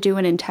need to do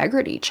an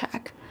integrity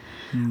check,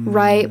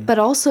 right? But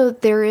also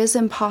there is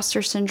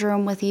imposter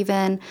syndrome with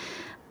even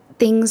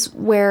things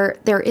where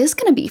there is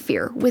going to be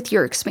fear with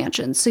your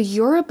expansion. So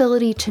your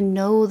ability to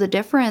know the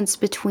difference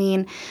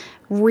between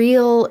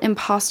real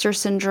imposter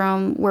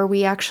syndrome, where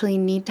we actually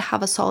need to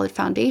have a solid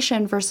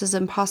foundation, versus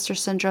imposter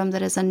syndrome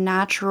that is a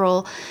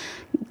natural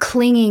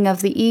clinging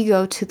of the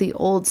ego to the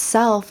old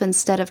self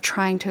instead of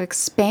trying to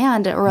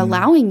expand or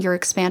allowing your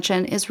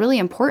expansion, is really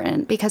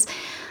important. Because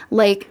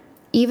like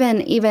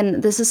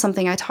even this is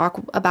something I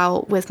talk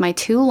about with my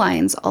 2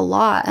 lines a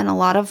lot, and a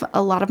lot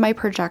of my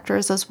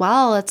projectors as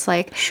well. It's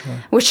like,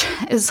 which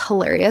is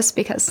hilarious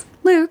because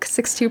Luke,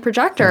 6'2"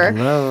 projector.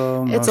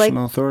 Hello, it's like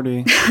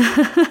authority.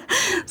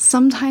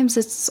 Sometimes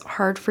it's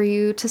hard for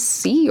you to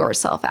see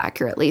yourself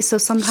accurately. So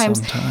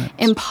sometimes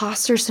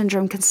imposter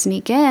syndrome can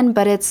sneak in,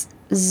 but it's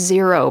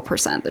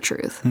 0% the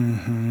truth.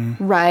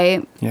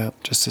 Right?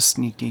 Yep, just a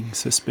sneaking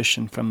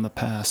suspicion from the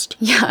past.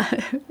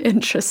 Yeah,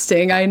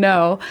 interesting. I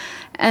know.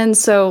 And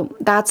so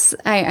that's,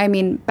 I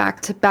mean,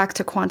 back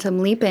to quantum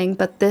leaping,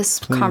 but this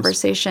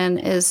conversation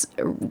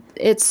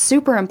it's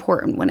super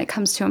important when it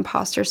comes to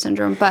imposter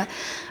syndrome. But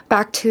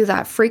back to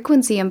that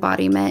frequency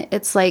embodiment,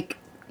 it's like,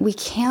 we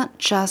can't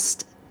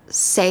just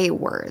say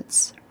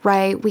words,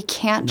 right? We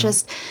can't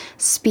just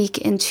speak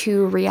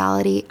into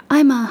reality.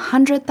 I'm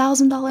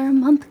 $100,000 a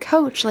month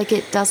coach. Like,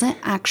 it doesn't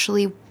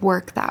actually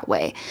work that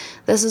way.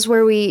 This is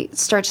where we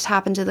start to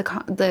tap into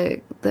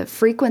the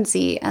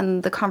frequency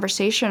and the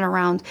conversation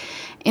around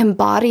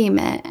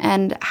embodiment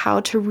and how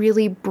to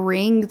really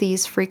bring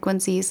these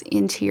frequencies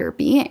into your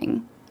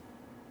being.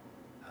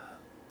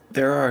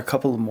 There are a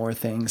couple more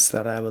things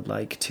that I would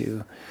like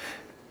to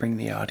bring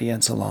the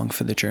audience along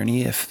for the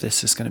journey, if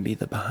this is going to be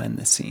the behind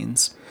the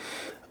scenes,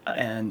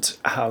 and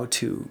how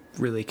to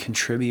really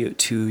contribute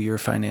to your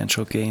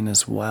financial gain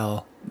as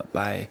well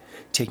by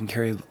taking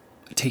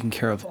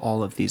care of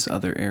all of these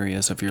other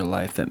areas of your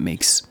life that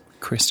makes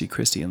Christy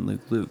and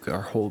Luke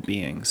our whole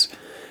beings.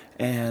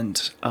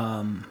 And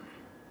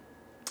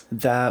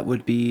that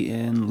would be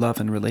in love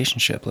and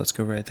relationship. Let's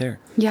go right there.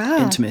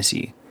 Yeah.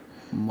 Intimacy,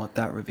 what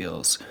that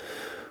reveals.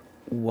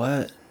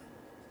 What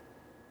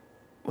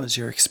was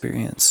your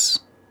experience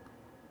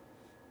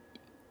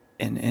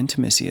in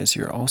intimacy as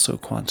you're also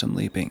quantum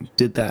leaping?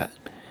 Did that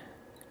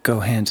go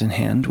hand in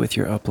hand with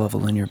your up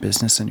level in your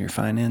business and your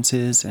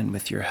finances and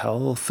with your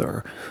health,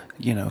 or,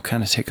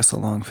 kind of take us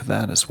along for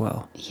that as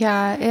well?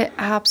 Yeah, it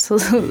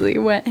absolutely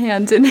went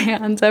hand in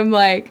hand. I'm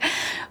like,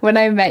 when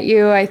I met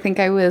you, I think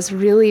I was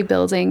really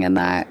building in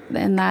that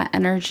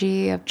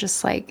energy of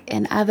just like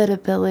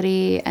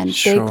inevitability and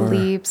big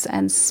leaps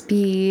and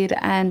speed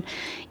and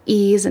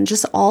ease and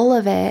just all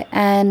of it.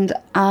 And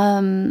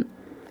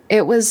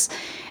it was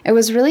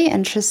really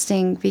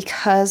interesting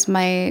because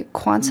my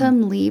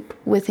quantum leap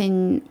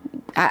within,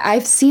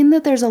 I've seen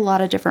that there's a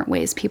lot of different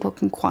ways people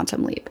can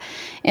quantum leap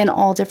in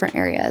all different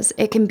areas.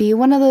 It can be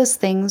one of those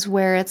things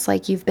where it's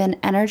like you've been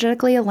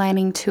energetically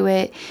aligning to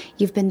it,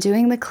 you've been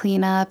doing the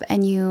cleanup,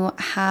 and you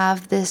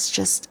have this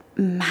just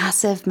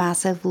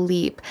massive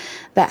leap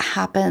that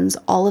happens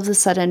all of a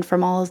sudden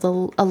from all of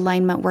the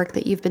alignment work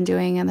that you've been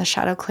doing and the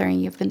shadow clearing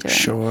you've been doing.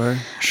 Sure.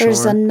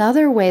 There's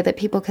another way that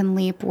people can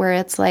leap where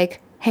it's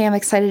like, hey, I'm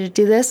excited to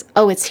do this.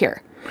 Oh, it's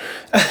here.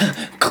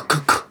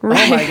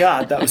 Right. Oh my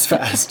God, that was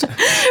fast.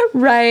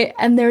 Right.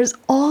 And there's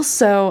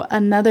also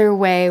another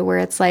way where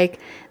it's like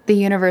the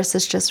universe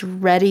is just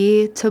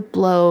ready to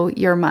blow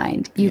your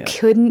mind. You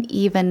couldn't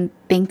even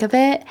think of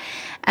it.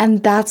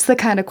 And that's the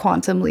kind of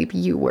quantum leap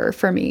you were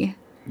for me.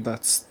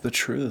 That's the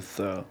truth,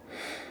 though.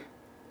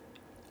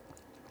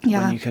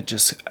 Yeah. When you could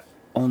just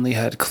only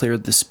had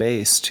cleared the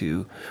space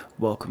to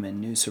welcome in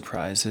new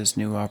surprises,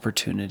 new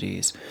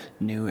opportunities,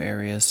 new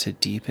areas to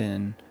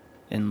deepen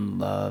in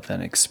love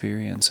and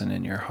experience and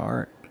in your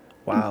heart.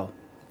 Wow.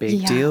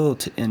 Big deal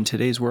in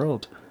today's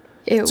world.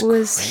 It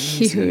was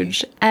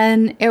huge.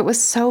 And it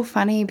was so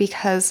funny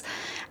because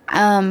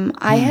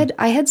I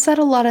had set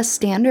a lot of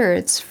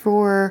standards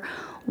for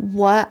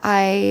what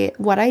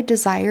I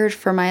desired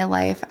for my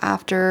life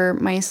after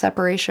my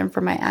separation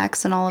from my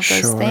ex and all of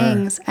those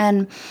things.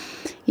 And,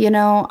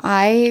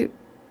 I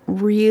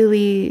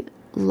really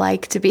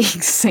liked being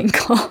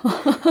single.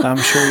 I'm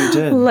sure you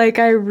did. Like,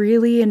 I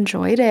really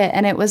enjoyed it.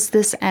 And it was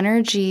this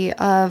energy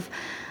of,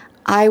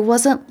 I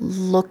wasn't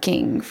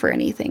looking for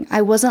anything.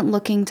 I wasn't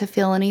looking to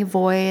fill any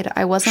void.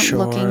 I wasn't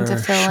looking to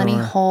fill any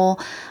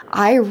hole.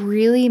 I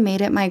really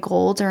made it my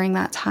goal during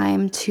that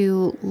time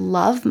to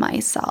love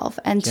myself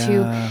and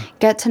to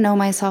get to know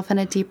myself in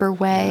a deeper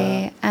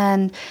way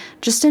and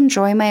just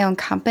enjoy my own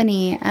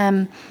company.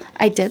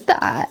 I did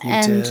that.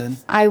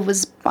 I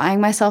was buying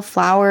myself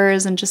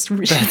flowers and just...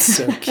 That's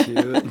so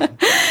cute.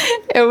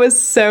 It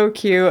was so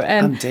cute.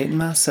 And I'm dating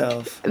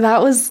myself.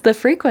 That was the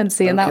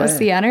frequency and that was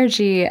the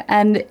energy.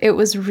 And it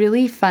was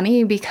really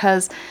funny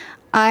because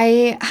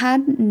I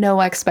had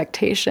no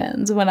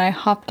expectations when I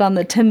hopped on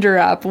the Tinder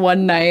app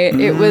one night.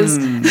 It was...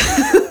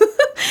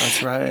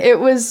 That's right. It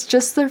was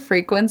just the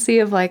frequency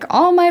of like,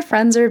 all my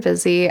friends are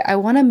busy. I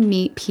want to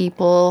meet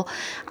people.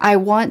 I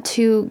want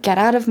to get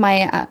out of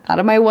my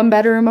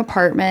 1-bedroom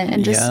apartment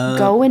and just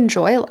go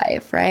enjoy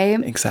life,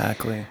 right?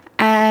 Exactly.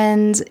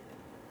 And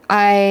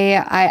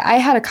I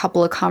had a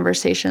couple of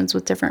conversations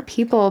with different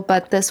people,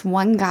 but this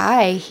one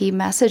guy, he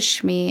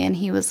messaged me and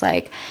he was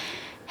like,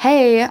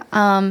 hey,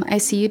 I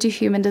see you do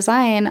human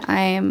design.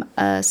 I'm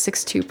a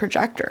 6'2"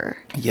 projector.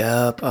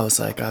 Yep. I was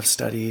like, I've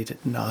studied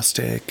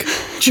Gnostic,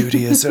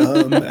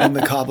 Judaism, and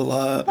the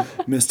Kabbalah,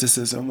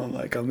 mysticism. I'm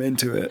like, I'm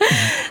into it.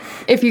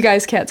 If you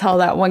guys can't tell,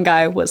 that one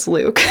guy was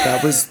Luke.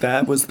 That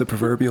was the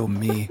proverbial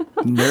me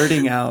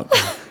nerding out.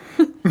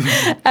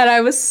 And I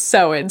was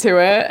so into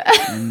it.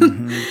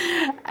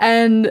 Mm-hmm.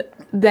 And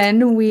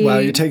then Wow,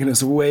 you're taking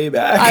us way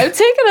back. I've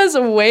taken us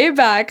way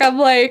back. I'm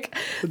like,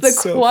 the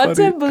so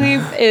quantum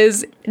leap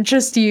is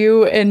just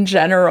you in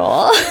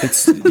general.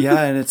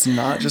 And it's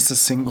not just a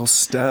single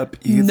step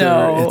either.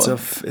 No.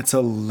 It's a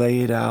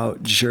laid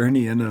out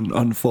journey and an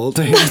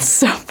unfolding. That's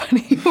so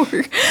funny.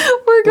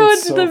 We're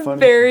going to the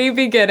very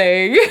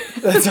beginning.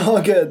 That's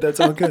all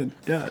good.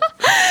 Yeah.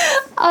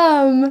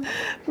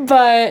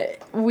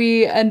 But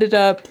we ended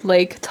up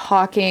like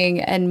talking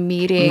and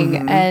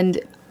meeting,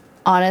 and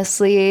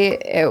honestly,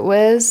 it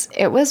was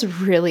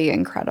really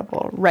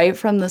incredible. Right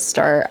from the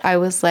start, I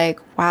was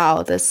like,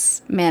 wow,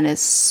 this man is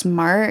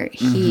smart.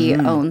 He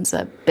owns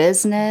a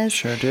business.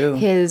 Sure do.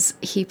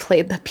 He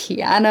played the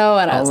piano,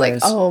 and I was like,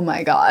 oh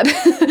my God.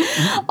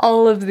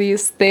 All of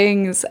these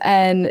things.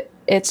 And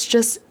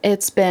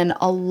it's been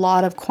a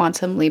lot of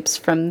quantum leaps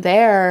from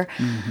there.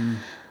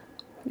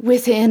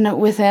 Within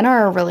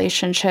our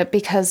relationship,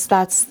 because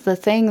that's the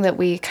thing that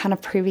we kind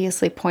of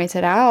previously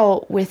pointed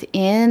out.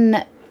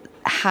 Within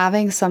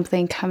having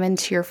something come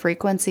into your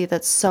frequency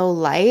that's so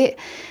light,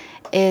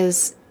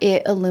 is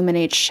it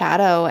illuminates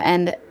shadow.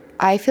 And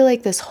I feel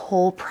like this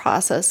whole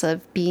process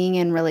of being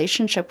in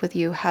relationship with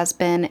you has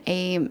been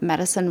a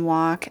medicine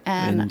walk.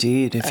 And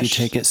indeed, if you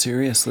take it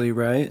seriously,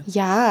 right?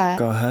 Yeah.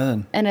 Go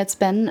ahead. And it's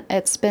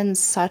been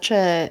such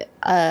a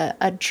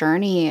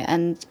journey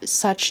and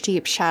such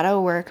deep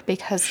shadow work,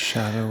 because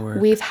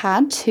we've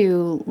had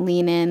to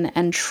lean in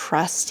and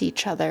trust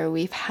each other.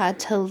 We've had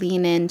to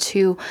lean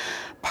into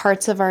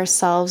parts of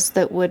ourselves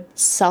that would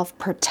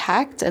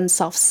self-protect and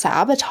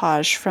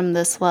self-sabotage from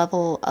this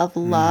level of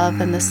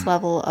love and this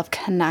level of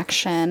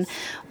connection.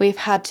 We've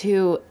had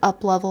to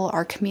up-level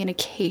our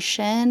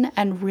communication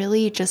and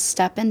really just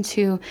step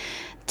into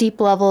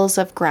deep levels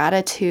of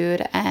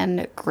gratitude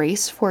and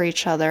grace for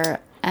each other.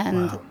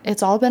 And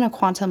It's all been a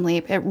quantum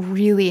leap. It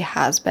really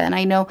has been.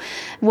 I know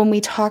when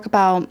we talk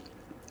about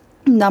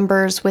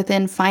numbers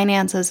within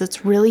finances,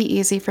 it's really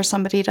easy for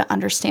somebody to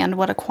understand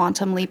what a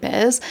quantum leap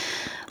is.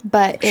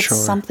 But it's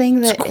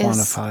something that is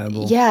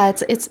quantifiable. Yeah,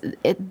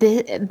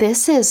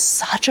 this is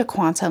such a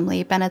quantum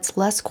leap, and it's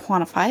less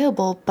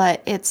quantifiable,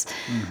 but it's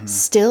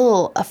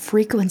still a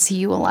frequency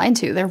you align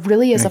to. There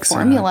really is a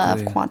formula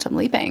of quantum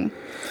leaping.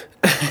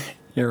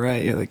 You're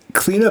right. You're like,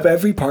 clean up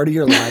every part of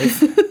your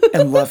life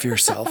and love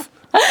yourself.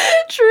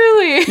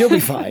 Truly. You'll be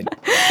fine.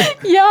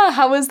 Yeah.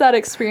 How was that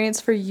experience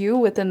for you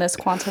within this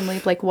quantum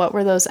leap? Like, what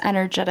were those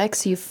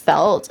energetics you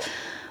felt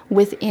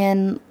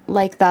within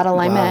like that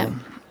alignment? Wow.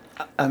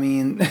 I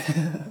mean,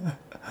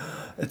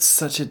 it's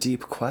such a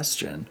deep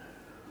question.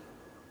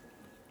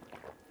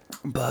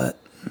 But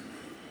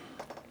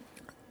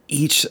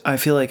I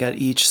feel like at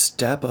each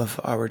step of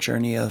our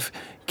journey of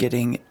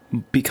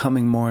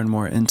becoming more and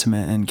more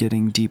intimate and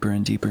getting deeper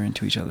and deeper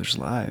into each other's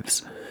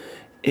lives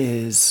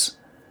is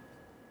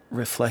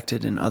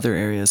reflected in other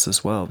areas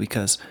as well.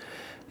 Because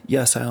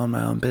yes, I own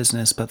my own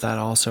business, but that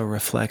also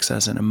reflects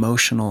as an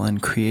emotional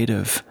and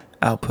creative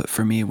output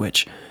for me,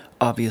 which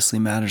obviously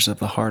matters of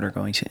the heart are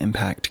going to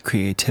impact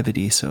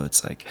creativity. So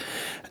it's like,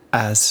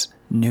 as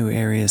new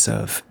areas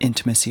of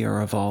intimacy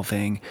are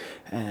evolving,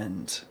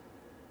 and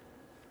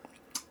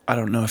I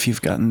don't know if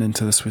you've gotten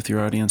into this with your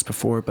audience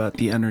before, but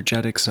the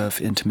energetics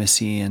of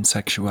intimacy and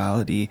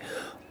sexuality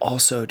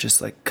also just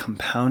like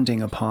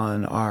compounding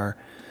upon our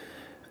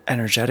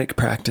energetic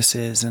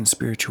practices and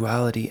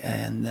spirituality.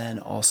 And then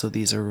also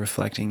these are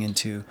reflecting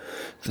into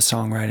the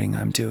songwriting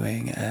I'm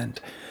doing and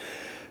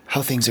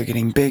how things are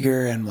getting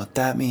bigger and what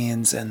that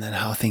means, and then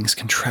how things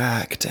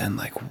contract, and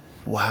like,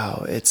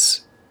 wow,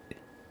 it's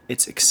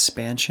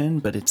expansion,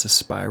 but it's a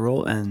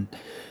spiral. And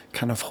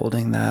kind of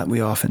holding that, we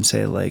often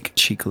say like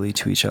cheekily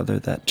to each other,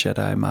 that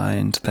Jedi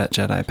mind, that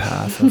Jedi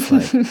path of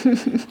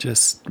like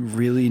just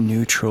really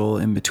neutral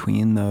in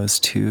between those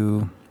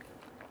two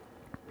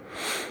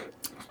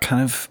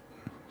kind of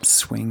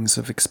swings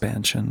of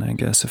expansion, I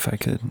guess, if I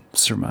could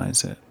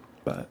surmise it.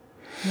 But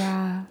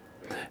yeah.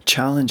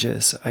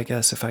 Challenges, I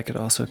guess, if I could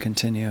also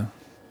continue,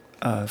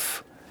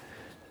 of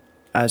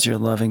as you're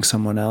loving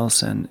someone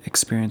else and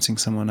experiencing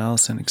someone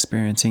else and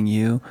experiencing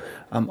you,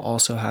 I'm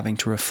also having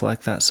to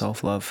reflect that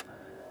self-love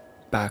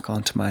back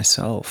onto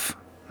myself,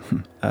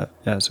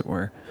 as it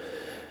were.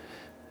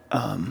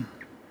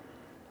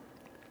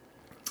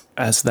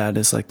 As that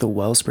is like the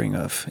wellspring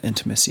of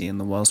intimacy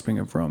and the wellspring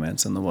of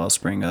romance and the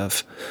wellspring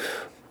of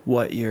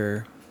what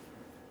you're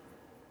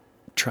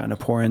trying to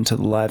pour into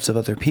the lives of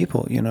other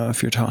people. You know,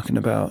 if you're talking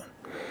about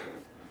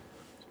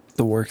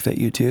the work that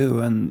you do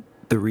and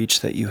the reach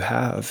that you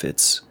have,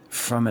 it's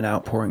from an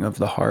outpouring of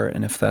the heart.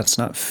 And if that's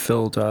not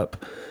filled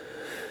up,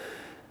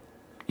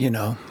 you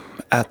know,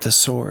 at the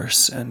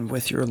source and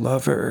with your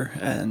lover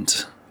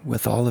and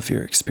with all of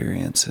your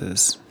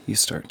experiences, you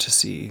start to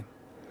see,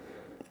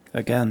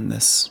 again,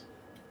 this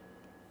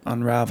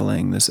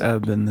unraveling, this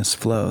ebb and this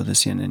flow,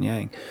 this yin and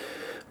yang.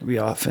 We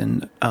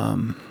often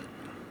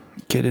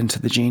get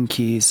into the gene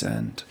keys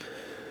and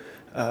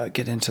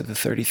get into the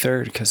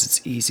 33rd because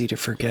it's easy to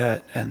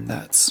forget, and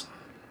that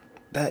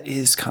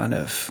is kind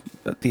of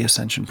the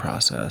ascension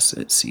process,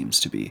 it seems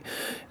to be.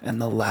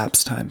 And the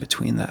lapse time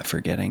between that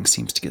forgetting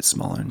seems to get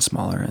smaller and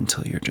smaller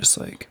until you're just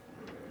like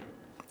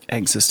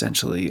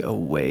existentially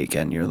awake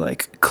and you're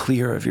like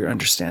clear of your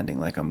understanding,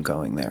 like, I'm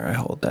going there, I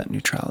hold that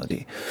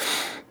neutrality.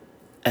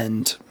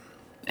 And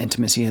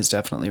intimacy has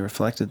definitely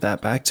reflected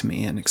that back to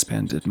me and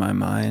expanded my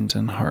mind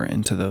and heart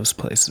into those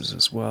places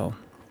as well.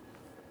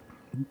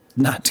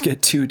 Not to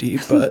get too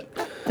deep, but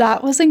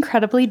That was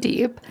incredibly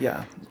deep.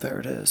 yeah, there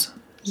it is.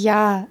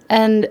 Yeah.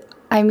 And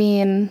I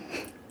mean,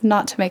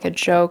 not to make a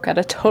joke at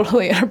a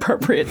totally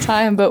inappropriate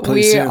time, but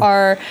Please we do.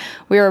 are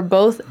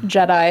both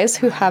Jedis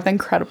who have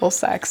incredible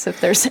sex. If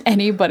there's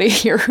anybody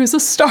here who's a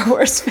Star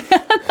Wars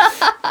fan.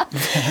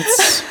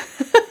 That's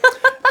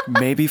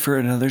maybe for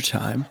another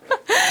time.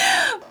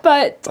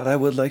 But I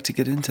would like to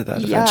get into that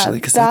Yeah, eventually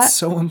because that's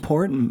so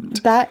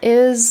important. that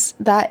is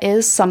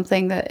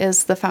something that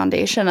is the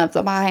foundation of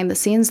the behind the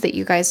scenes that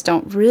you guys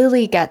don't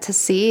really get to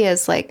see,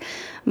 is like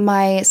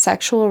my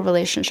sexual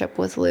relationship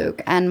with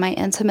Luke and my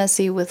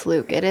intimacy with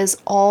Luke. It is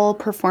all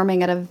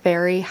performing at a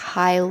very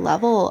high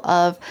level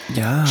of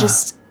Yeah.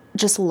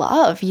 just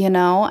love, you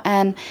know?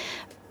 And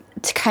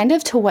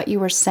to what you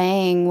were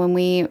saying, when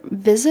we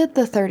visit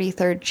the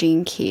 33rd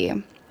gene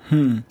key,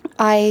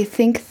 I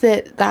think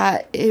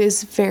that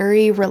is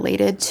very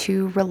related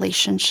to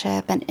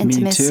relationship and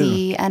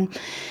intimacy. And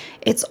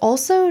it's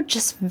also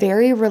just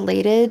very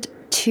related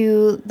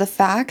to the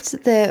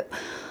fact that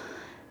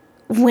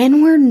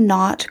when we're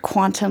not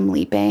quantum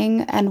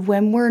leaping and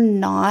when we're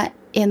not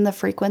in the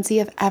frequency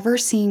of ever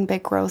seeing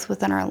big growth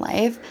within our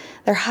life,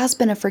 there has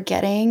been a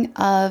forgetting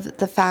of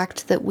the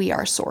fact that we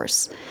are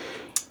source.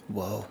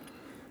 Whoa.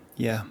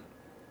 Yeah.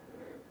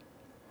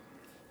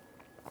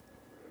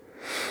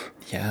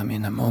 Yeah, I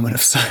mean, a moment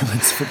of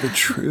silence for the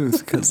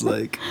truth, because,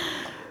 like,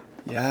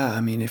 yeah,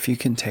 I mean, if you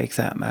can take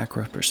that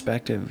macro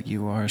perspective,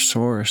 you are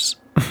source.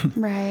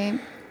 Right.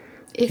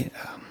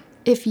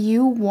 If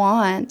you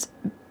want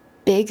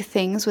big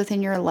things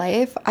within your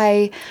life,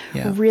 I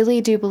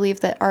really do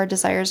believe that our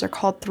desires are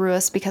called through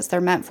us because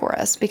they're meant for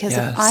us. Because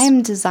if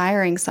I'm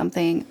desiring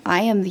something, I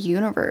am the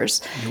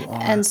universe. You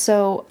are. And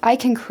so I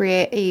can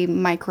create a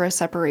micro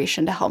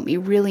separation to help me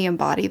really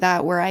embody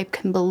that, where I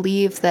can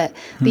believe that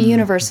the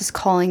universe is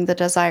calling the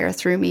desire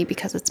through me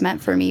because it's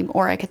meant for me.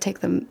 Or I could take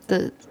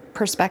the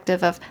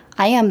perspective of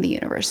I am the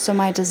universe, so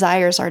my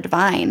desires are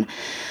divine.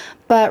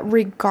 But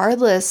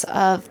regardless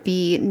of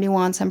the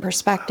nuance and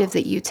perspective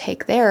that you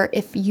take there,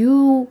 if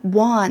you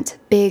want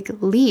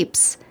big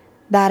leaps,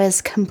 that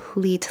is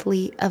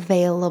completely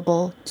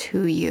available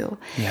to you.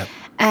 Yep.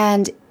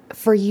 And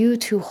for you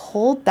to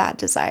hold that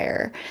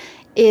desire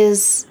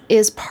is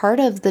part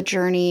of the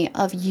journey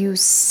of you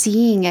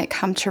seeing it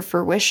come to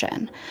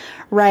fruition,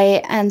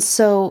 right? And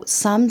so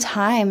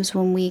sometimes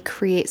when we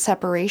create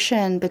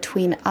separation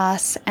between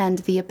us and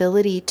the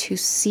ability to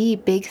see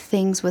big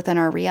things within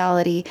our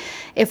reality,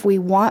 if we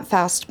want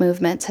fast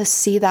movement, to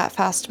see that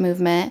fast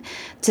movement,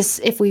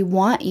 if we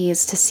want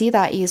ease, to see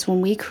that ease,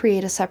 when we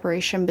create a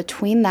separation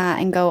between that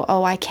and go,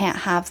 oh, I can't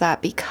have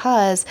that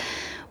because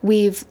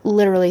we've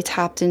literally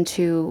tapped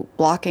into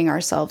blocking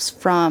ourselves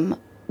from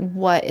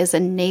what is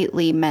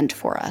innately meant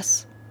for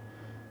us.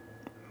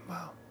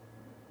 Wow.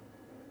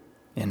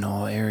 In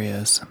all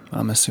areas,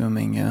 I'm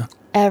assuming, yeah.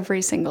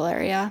 Every single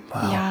area.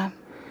 Wow. Yeah.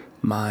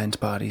 Mind,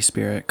 body,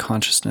 spirit,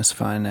 consciousness,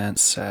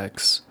 finance,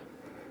 sex,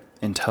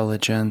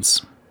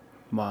 intelligence.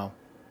 Wow.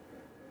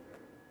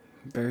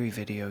 Very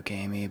video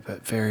gamey,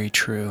 but very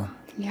true.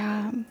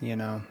 Yeah. You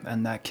know,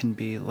 and that can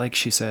be, like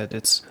she said,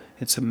 it's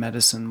a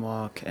medicine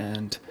walk,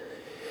 and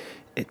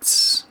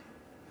it's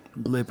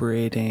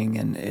liberating,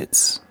 and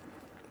it's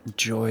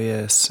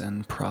joyous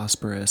and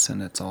prosperous,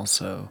 and it's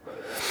also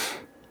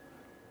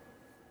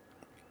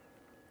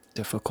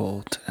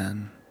difficult,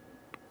 and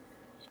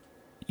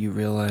you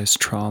realize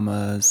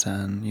traumas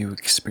and you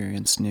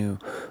experience new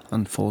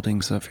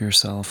unfoldings of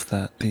yourself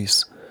that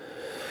these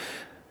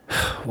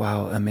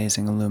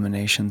amazing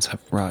illuminations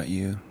have brought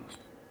you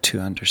to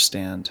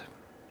understand.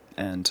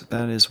 And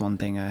that is one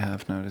thing I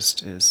have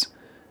noticed, is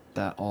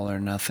that all or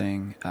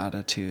nothing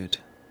attitude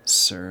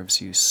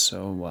serves you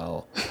so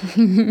well.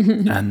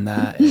 And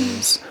that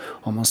is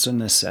almost a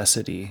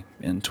necessity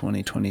in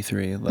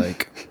 2023.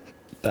 Like,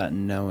 that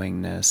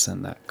knowingness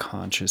and that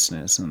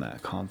consciousness and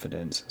that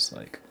confidence is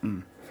like,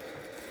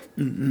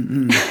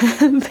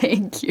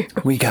 Thank you.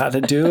 we gotta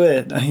do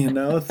it, you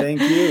know?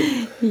 Thank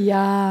you.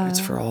 Yeah. It's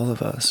for all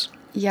of us.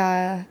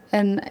 Yeah.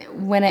 And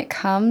when it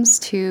comes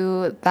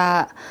to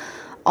that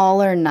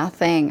all or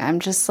nothing, I'm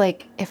just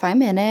like, if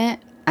I'm in it,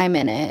 I'm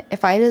in it.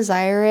 If I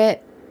desire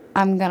it,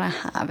 I'm gonna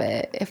have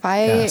it. If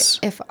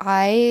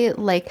I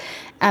like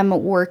am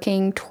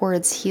working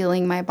towards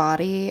healing my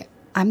body,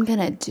 I'm going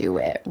to do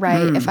it,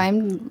 right? If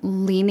I'm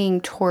leaning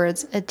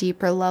towards a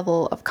deeper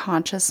level of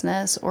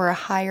consciousness or a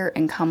higher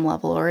income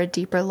level or a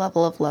deeper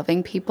level of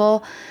loving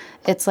people,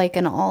 it's like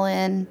an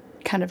all-in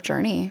kind of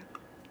journey.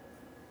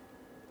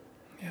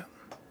 Yeah.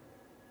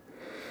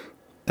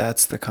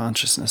 That's the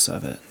consciousness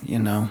of it, you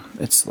know?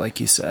 It's like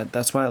you said,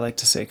 that's why I like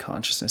to say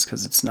consciousness,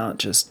 because it's not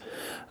just,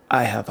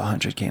 I have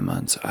 100K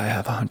months, I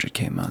have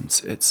 100K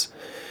months.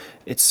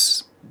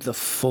 It's the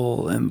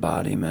full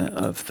embodiment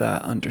of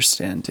that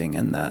understanding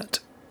and that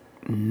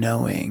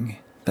knowing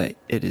that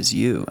it is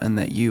you and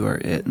that you are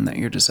it and that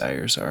your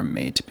desires are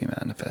made to be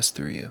manifest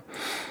through you.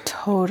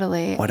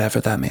 Totally. Whatever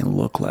that may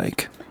look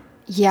like.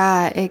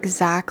 Yeah,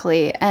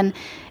 exactly. And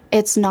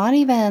it's not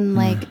even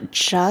like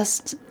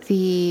just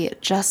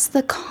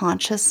the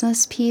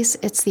consciousness piece,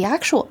 it's the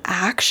actual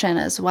action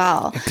as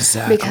well.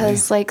 Exactly.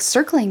 Because like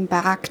circling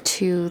back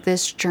to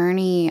this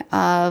journey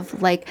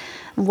of like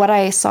what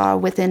I saw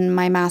within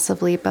my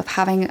massive leap of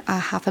having a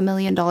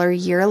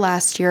 $500,000 year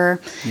last year,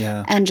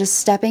 Yeah. and just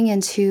stepping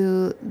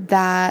into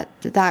that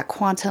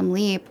quantum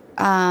leap,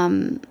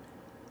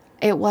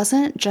 it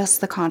wasn't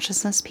just the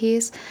consciousness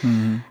piece.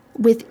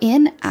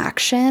 Within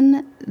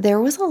action, there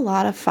was a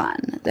lot of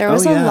fun. There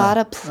was a lot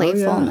of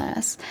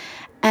playfulness.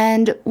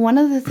 And one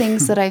of the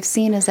things that I've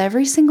seen is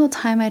every single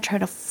time I try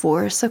to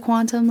force a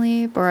quantum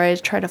leap or I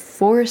try to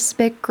force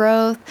big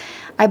growth,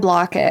 I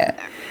block it,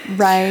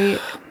 right?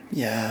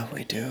 Yeah,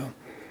 we do.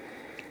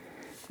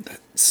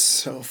 That's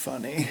so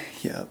funny.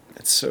 Yep,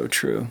 it's so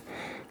true.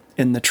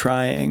 In the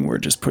trying, we're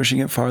just pushing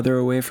it farther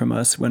away from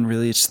us when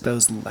really it's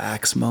those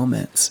lax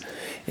moments.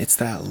 It's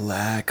that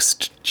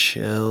laxed,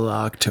 chill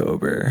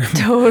October.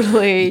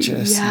 Totally.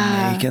 Just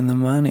making the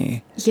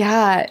money.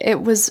 Yeah,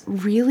 it was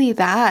really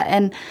that.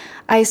 And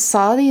I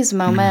saw these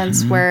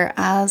moments where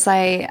as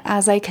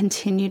I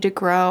continued to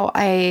grow,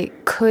 I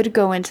could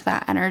go into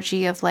that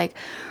energy of like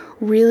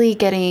really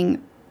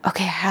getting,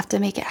 okay, I have to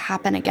make it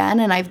happen again.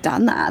 And I've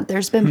done that.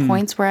 There's been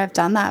points where I've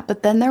done that.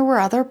 But then there were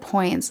other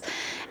points.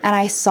 And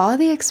I saw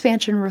the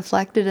expansion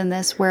reflected in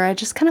this where I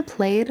just kind of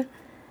played.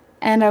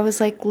 And I was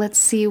like, let's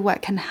see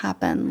what can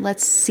happen.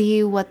 Let's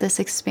see what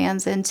this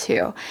expands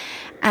into.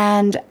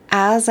 And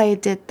as I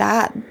did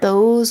that,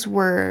 those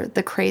were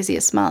the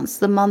craziest months.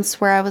 The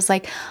months where I was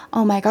like,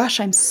 oh my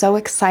gosh, I'm so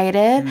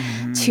excited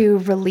to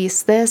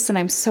release this. And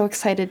I'm so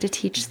excited to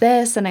teach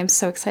this. And I'm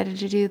so excited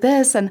to do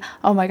this. And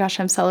oh my gosh,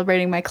 I'm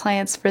celebrating my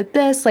clients for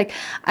this. Like,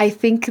 I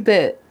think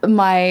that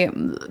my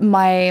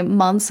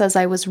months as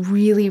I was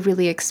really,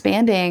 really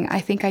expanding, I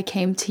think I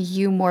came to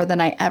you more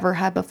than I ever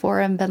had before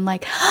and been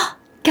like,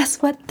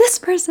 guess what this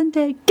person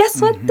did? Guess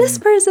what this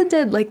person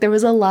did? Like there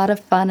was a lot of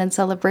fun and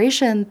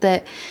celebration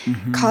that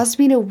caused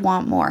me to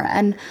want more.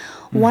 And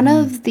one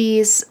of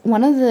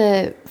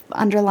the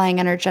underlying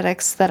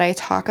energetics that I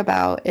talk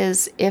about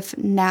is if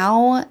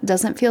now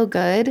doesn't feel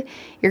good,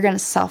 you're going to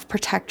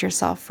self-protect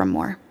yourself from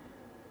more.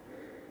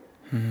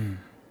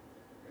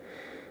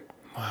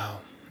 Wow.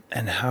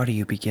 And how do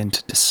you begin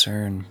to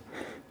discern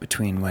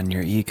between when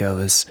your ego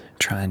is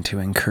trying to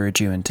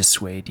encourage you and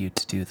dissuade you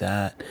to do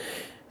that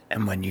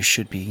and when you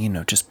should be, you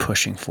know, just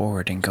pushing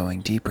forward and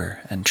going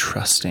deeper and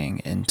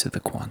trusting into the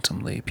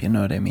quantum leap? You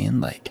know what I mean?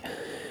 Like,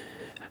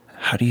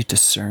 how do you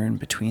discern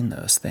between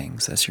those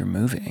things as you're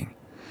moving?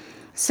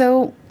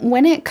 So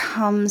when it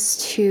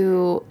comes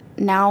to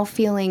now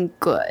feeling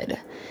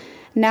good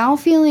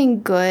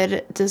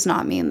does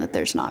not mean that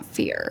there's not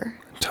fear.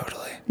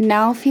 Totally.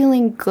 Now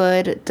feeling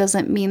good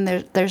doesn't mean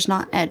there's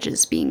not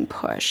edges being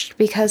pushed,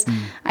 because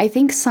I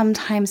think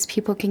sometimes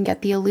people can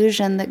get the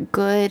illusion that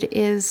good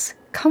is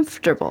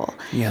comfortable.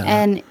 Yeah.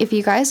 And if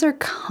you guys are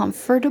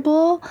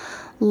comfortable,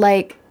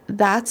 like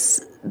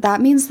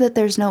that means that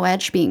there's no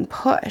edge being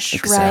pushed,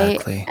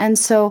 Exactly. right? And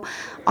so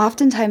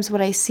oftentimes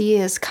what I see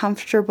is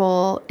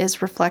comfortable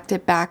is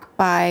reflected back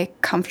by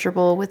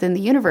comfortable within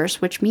the universe,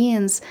 which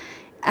means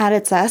at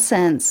its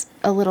essence,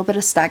 a little bit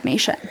of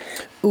stagnation.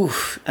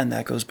 Oof. And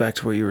that goes back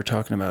to what you were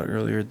talking about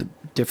earlier, the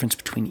difference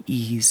between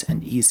ease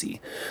and easy.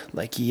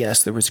 Like,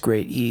 yes, there was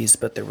great ease,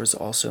 but there was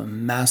also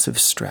massive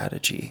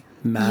strategy,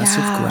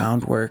 massive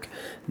groundwork,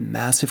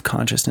 massive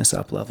consciousness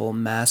up level,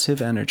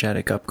 massive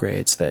energetic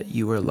upgrades that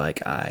you were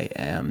like, I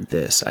am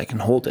this. I can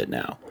hold it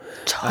now.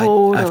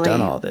 Totally. I've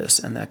done all this.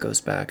 And that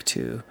goes back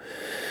to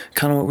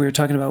kind of what we were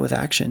talking about with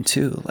action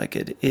too. Like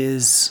it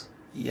is,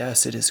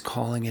 yes, it is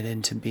calling it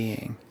into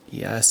being.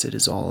 Yes, it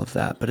is all of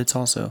that, but it's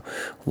also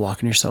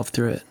walking yourself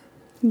through it.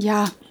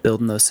 Yeah.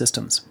 Building those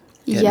systems.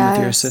 Getting with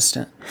your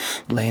assistant.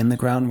 Laying the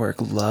groundwork.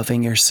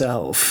 Loving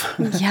yourself.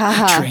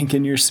 Yeah.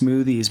 Drinking your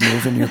smoothies.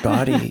 Moving your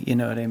body. You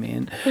know what I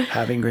mean?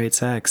 Having great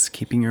sex.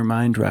 Keeping your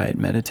mind right.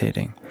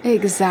 Meditating.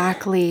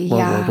 Exactly.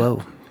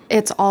 Whoa.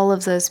 It's all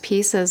of those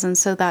pieces. And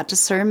so that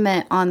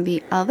discernment on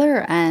the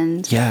other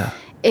end,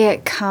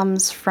 it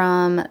comes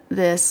from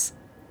this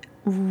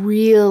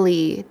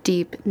really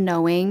deep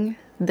knowing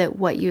that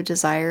what you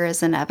desire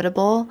is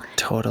inevitable.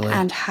 Totally.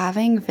 And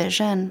having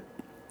vision.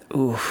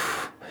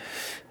 Oof.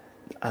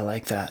 I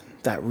like that.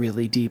 that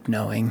really deep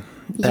knowing,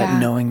 that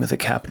knowing with a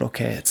capital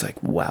K. It's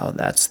like, wow,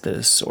 that's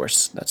the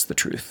source. That's the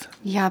truth.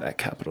 Yeah. That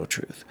capital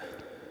truth.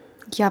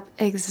 Yep,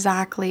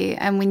 exactly.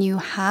 And when you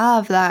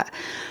have that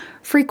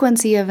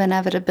frequency of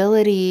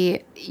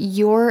inevitability,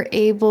 you're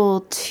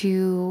able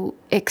to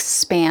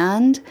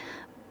expand,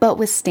 but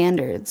with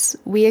standards.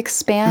 We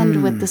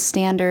expand with the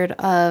standard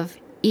of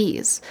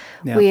ease.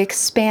 Yep. We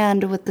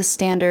expand with the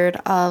standard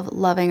of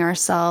loving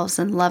ourselves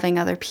and loving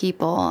other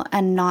people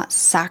and not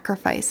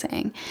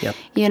sacrificing. Yep.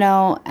 You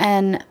know,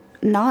 and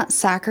not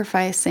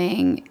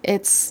sacrificing,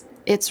 it's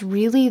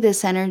really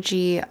this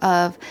energy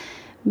of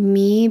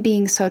me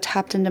being so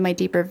tapped into my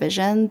deeper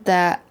vision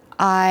that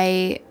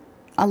I'm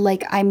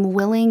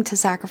willing to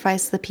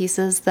sacrifice the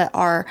pieces that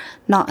are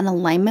not in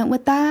alignment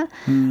with that,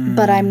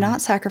 but I'm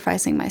not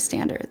sacrificing my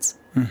standards.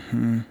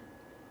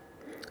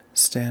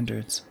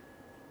 Standards.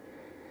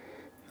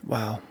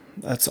 Wow.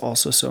 That's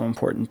also so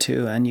important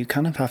too. And you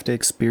kind of have to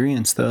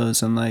experience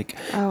those, and like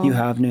you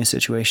have new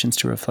situations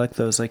to reflect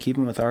those. Like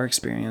even with our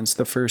experience,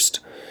 the first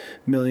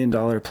 $1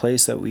 million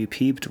place that we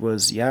peeped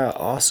was,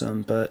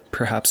 awesome, but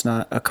perhaps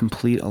not a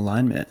complete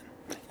alignment.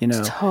 You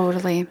know,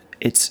 Totally.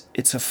 It's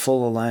a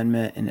full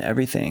alignment in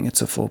everything.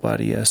 It's a full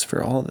body yes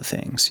for all the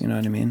things. You know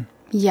what I mean?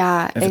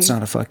 Yeah. If it's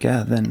not a fuck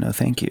yeah, then no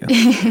thank you.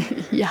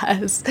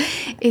 Yes,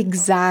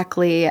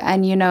 exactly.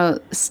 And you know,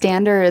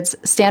 standards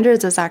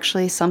is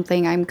actually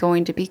something I'm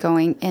going to be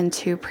going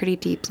into pretty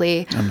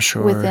deeply. I'm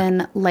sure.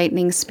 Within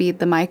Lightning Speed,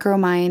 the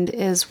micromind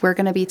is we're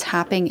going to be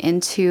tapping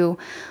into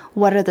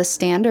what are the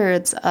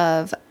standards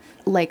of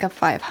like a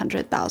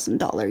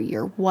 $500,000 a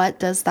year. What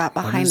does that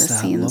behind the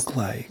scenes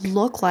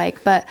look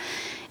like? But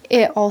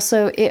it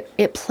also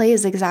it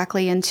plays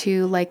exactly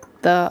into like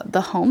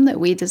the home that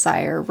we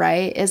desire,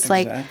 right? It's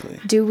Exactly.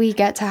 like, do we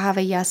get to have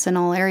a yes in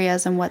all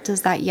areas, and what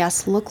does that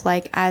yes look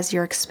like as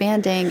you're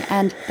expanding?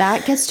 And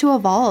that gets to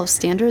evolve.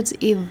 Standards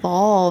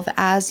evolve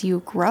as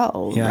you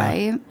grow,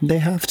 right? They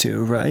have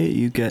to, right?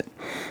 You get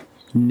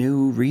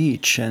new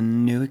reach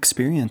and new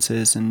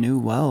experiences and new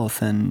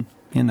wealth, and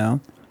you know,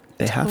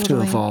 they have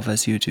to evolve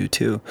as you do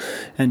too.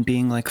 And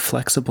being like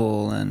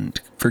flexible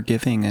and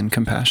forgiving and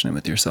compassionate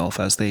with yourself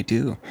as they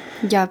do.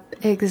 Yep,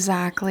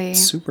 exactly.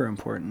 Super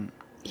important.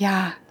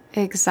 Yeah,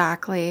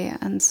 exactly.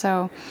 And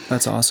so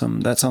that's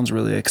awesome. That sounds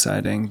really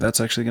exciting.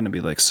 That's actually going to be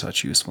like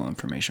such useful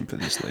information for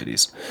these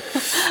ladies.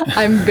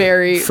 I'm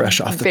very fresh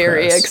off the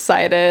very press.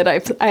 excited.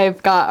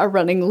 I've got a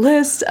running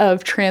list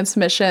of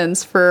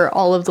transmissions for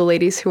all of the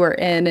ladies who are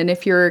in, and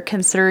if you're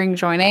considering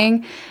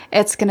joining,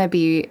 it's going to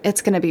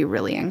be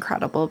really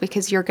incredible,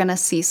 because you're going to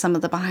see some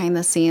of the behind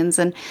the scenes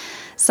and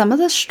some of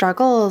the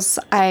struggles.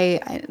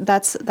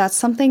 That's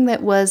something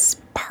that was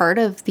part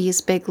of these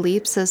big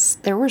leaps, is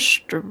there were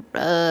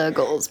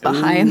struggles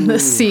behind the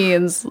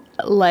scenes,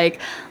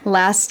 like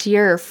last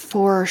year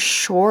for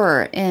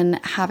sure, in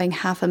having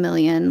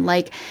 $500,000.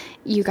 Like,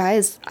 you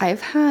guys,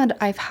 I've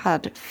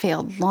had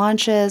failed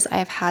launches,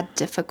 I've had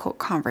difficult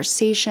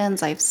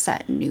conversations, I've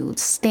set new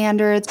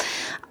standards,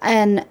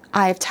 and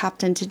I've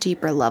tapped into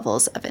deeper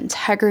levels of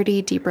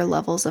integrity, deeper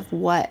levels of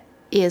what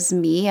is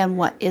me and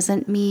what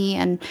isn't me,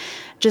 and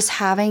just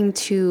having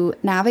to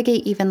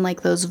navigate even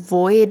like those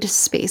void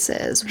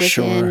spaces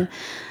within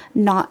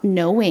not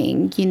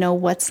knowing, you know,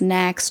 what's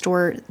next,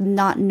 or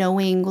not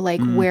knowing like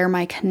where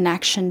my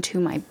connection to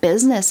my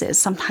business is.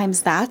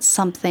 Sometimes that's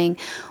something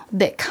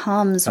that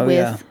comes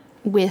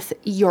with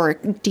your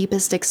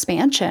deepest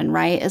expansion,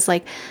 right? Is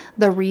like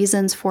the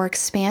reasons for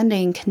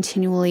expanding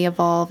continually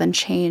evolve and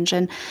change.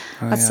 And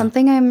that's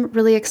something I'm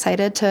really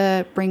excited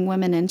to bring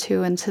women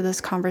into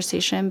this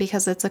conversation,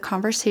 because it's a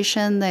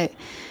conversation that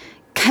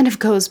kind of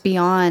goes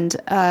beyond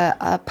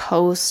a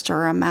post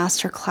or a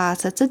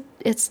masterclass.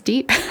 It's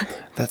deep.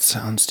 That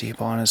sounds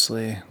deep,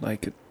 honestly.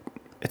 Like,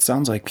 it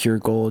sounds like pure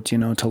gold, you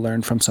know, to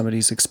learn from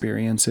somebody's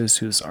experiences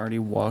who's already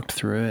walked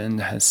through it and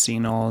has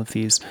seen all of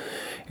these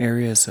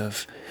areas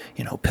of,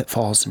 you know,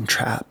 pitfalls and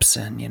traps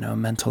and, you know,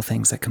 mental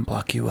things that can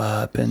block you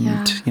up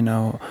and, you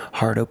know,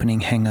 heart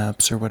opening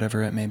hangups or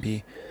whatever it may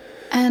be.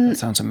 And that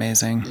sounds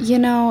amazing. You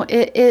know,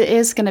 it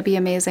is going to be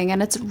amazing.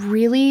 And it's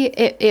really,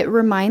 it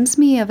reminds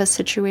me of a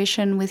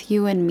situation with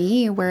you and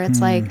me where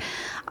it's like,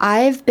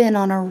 I've been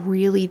on a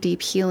really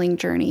deep healing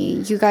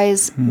journey. You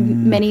guys,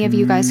 many of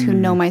you guys who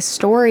know my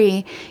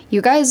story,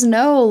 you guys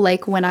know,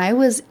 like, when I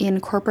was in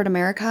corporate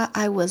America,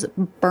 I was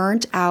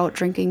burnt out,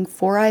 drinking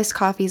 4 iced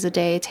coffees a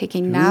day,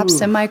 taking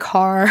naps in my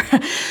car.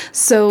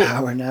 So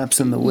power naps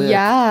in the whip.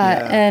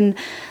 Yeah. And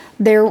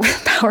there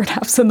power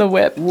naps in the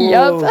whip.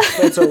 Whoa, Yep.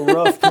 That's a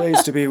rough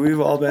place to be. We've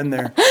all been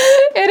there.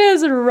 It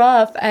is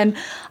rough. And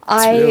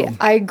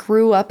I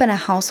grew up in a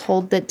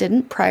household that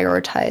didn't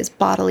prioritize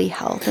bodily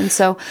health. And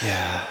so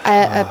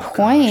at a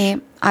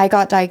point, I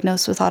got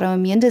diagnosed with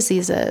autoimmune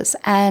diseases.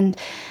 And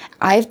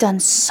I've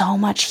done so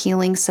much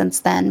healing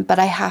since then. But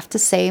I have to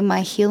say, my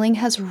healing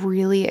has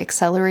really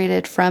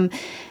accelerated from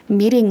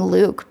meeting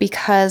Luke,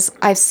 because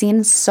I've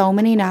seen so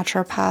many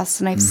naturopaths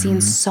and I've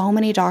seen so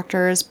many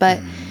doctors, but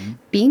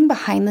being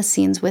behind the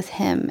scenes with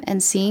him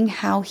and seeing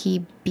how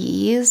he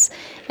bees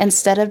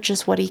instead of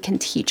just what he can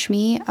teach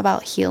me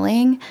about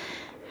healing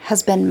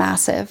has been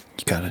massive.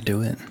 You got to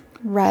do it.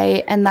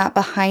 Right. And that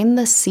behind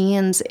the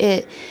scenes,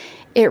 it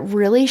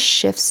really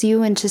shifts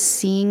you into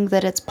seeing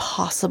that it's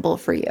possible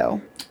for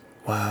you.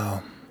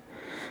 Wow.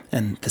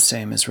 And the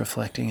same is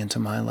reflecting into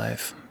my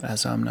life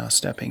as I'm now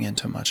stepping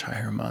into much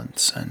higher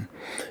months and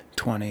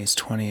 20s,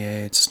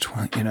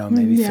 28s,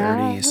 maybe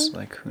 30s.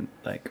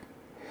 Like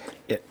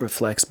it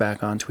reflects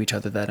back onto each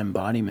other, that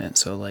embodiment.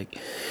 So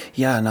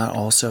not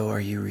also are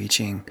you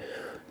reaching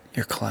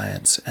your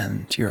clients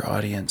and your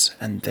audience,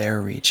 and they're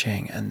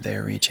reaching, and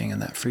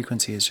that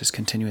frequency is just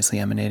continuously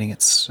emanating.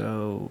 It's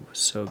so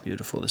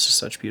beautiful. This is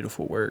such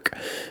beautiful work,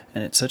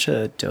 and it's such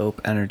a dope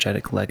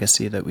energetic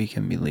legacy that we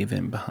can be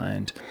leaving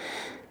behind.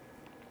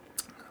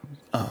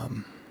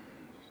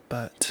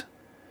 But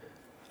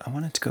I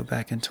wanted to go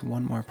back into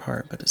one more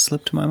part, but it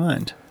slipped my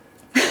mind.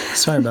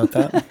 Sorry about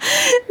that.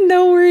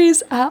 No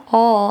worries at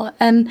all.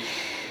 And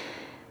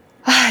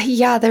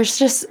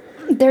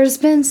there's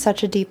been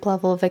such a deep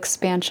level of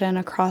expansion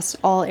across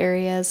all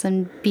areas,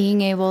 and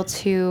being able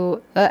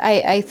to,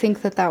 I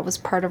think that was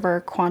part of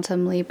our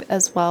quantum leap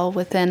as well,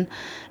 within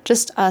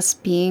just us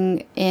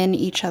being in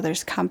each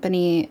other's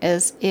company,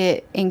 is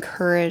it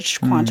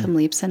encouraged quantum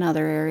leaps in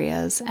other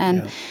areas.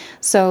 And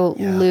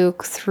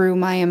Luke, through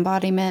my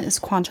embodiment, is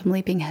quantum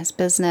leaping his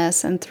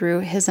business, and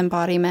through his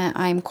embodiment,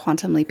 I'm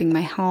quantum leaping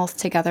my health.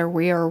 Together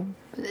we are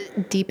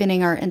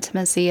deepening our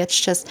intimacy. It's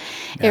just,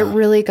 it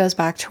really goes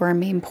back to our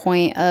main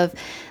point of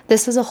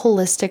this is a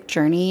holistic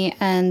journey,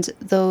 and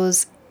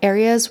those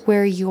areas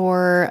where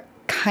you're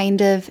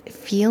kind of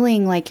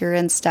feeling like you're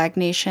in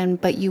stagnation,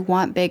 but you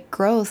want big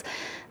growth,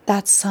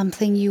 that's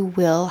something you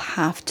will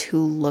have to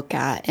look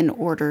at in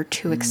order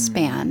to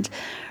expand.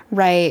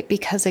 Right?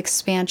 Because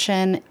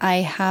expansion, I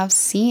have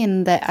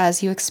seen that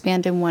as you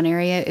expand in one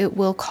area, it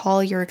will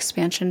call your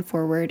expansion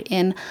forward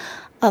in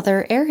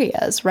other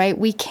areas, right?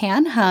 We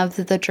can have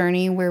the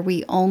journey where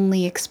we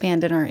only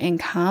expand in our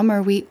income,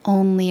 or we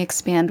only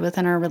expand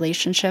within our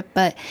relationship.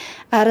 But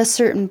at a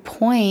certain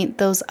point,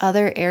 those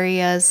other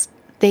areas,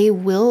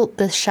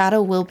 the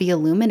shadow will be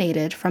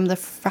illuminated from the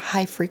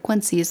high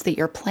frequencies that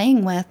you're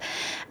playing with.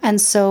 And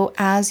so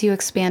as you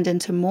expand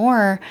into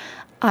more,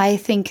 I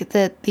think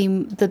that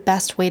the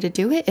best way to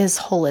do it is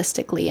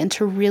holistically, and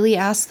to really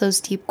ask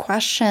those deep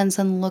questions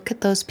and look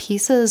at those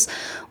pieces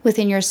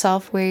within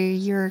yourself where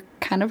you're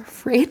kind of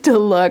afraid to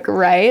look,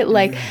 right?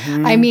 Like,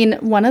 I mean,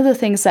 one of the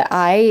things that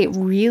I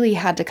really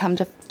had to come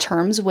to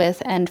terms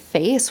with and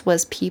face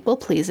was people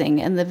pleasing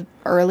in the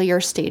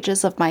earlier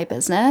stages of my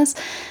business.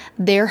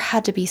 There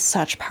had to be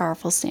such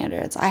powerful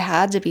standards. I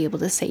had to be able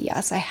to say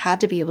yes. I had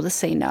to be able to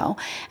say no.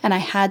 And I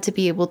had to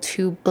be able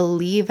to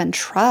believe and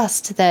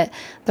trust that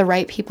the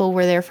right people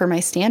were there for my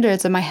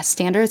standards. And my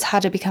standards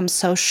had to become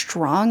so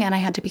strong, and I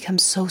had to become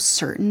so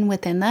certain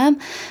within them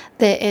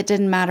that it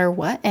didn't matter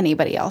what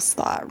anybody else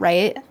thought,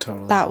 right?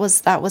 Totally. That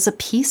was a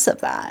piece of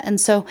that. And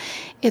so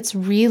it's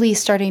really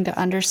starting to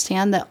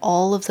understand that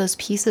all of those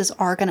pieces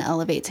are going to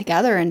elevate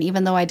together. And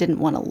even though I didn't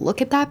want to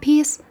look at that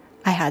piece,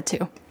 I had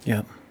to.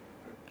 Yep.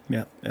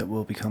 It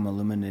will become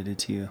illuminated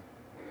to you.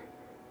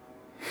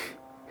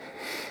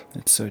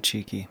 It's so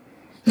cheeky.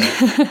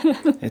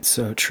 It's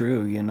so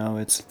true,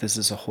 this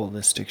is a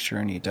holistic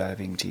journey,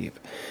 diving deep.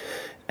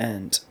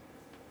 And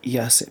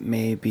yes, it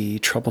may be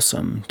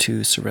troublesome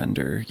to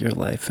surrender your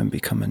life and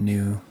become a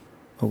new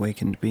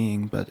awakened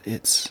being, but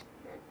it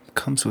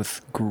comes with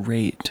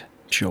great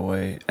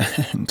joy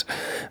and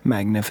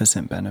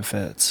magnificent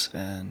benefits,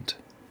 and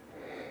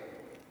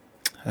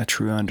a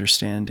true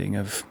understanding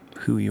of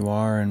who you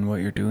are and what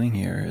you're doing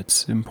here.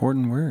 It's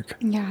important work.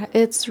 Yeah,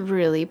 it's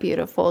really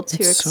beautiful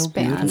to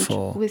expand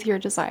with your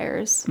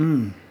desires.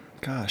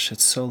 Gosh,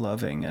 it's so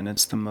loving, and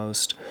it's the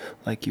most,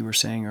 like you were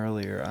saying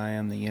earlier, I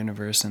am the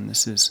universe, and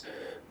this is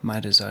my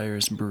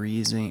desires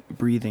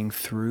breathing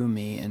through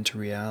me into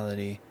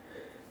reality.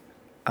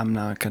 I'm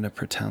not going to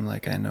pretend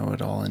like I know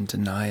it all and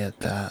deny it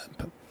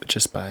but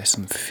just by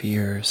some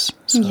fears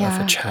of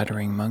a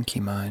chattering monkey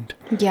mind.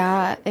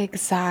 Yeah,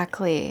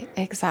 exactly.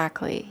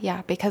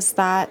 Yeah, because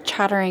that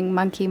chattering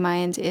monkey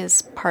mind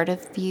is part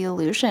of the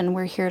illusion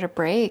we're here to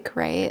break,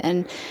 right?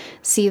 And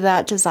see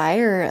that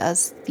desire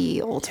as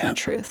the ultimate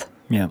truth.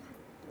 Yep.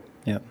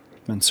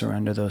 And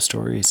surrender those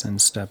stories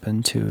and step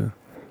into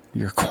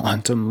your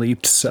quantum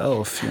leaped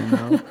self,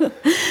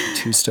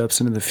 2 steps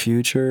into the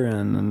future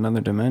and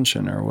another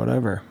dimension or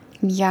whatever.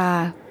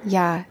 Yeah,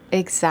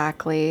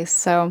 exactly.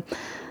 So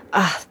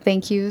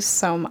thank you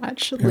so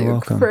much,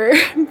 Luke, for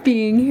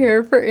being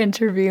here, for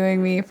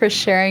interviewing me, for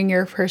sharing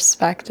your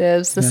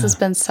perspectives. This has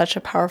been such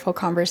a powerful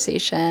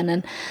conversation.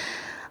 And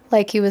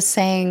like you was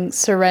saying,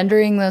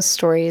 surrendering those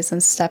stories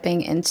and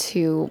stepping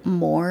into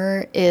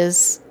more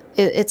is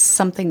it's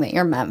something that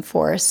you're meant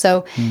for.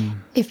 So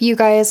if you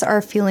guys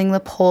are feeling the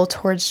pull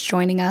towards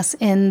joining us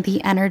in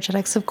the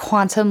energetics of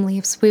quantum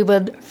leaps, we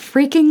would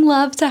freaking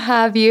love to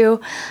have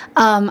you.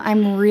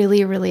 I'm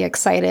really, really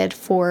excited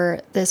for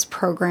this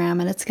program,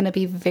 and it's going to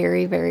be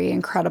very, very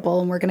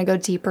incredible. And we're going to go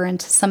deeper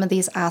into some of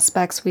these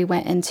aspects we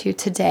went into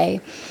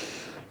today.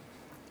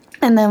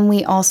 And then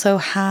we also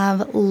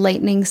have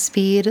lightning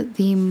speed,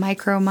 the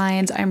micro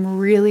minds. I'm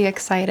really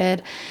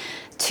excited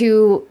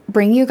to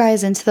bring you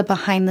guys into the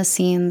behind the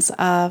scenes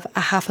of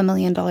a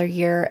 $500,000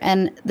 year.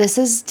 And this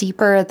is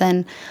deeper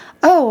than,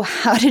 oh,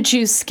 how did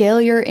you scale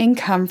your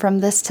income from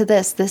this to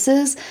this? This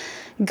is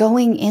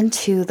going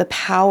into the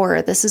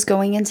power. This is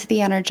going into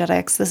the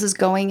energetics. This is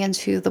going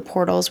into the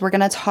portals. We're going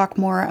to talk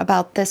more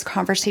about this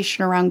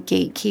conversation around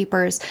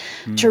gatekeepers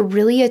to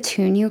really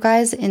attune you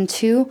guys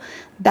into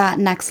that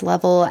next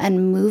level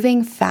and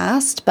moving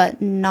fast,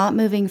 but not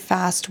moving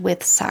fast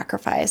with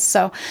sacrifice.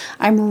 So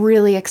I'm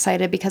really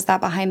excited because that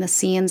behind the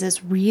scenes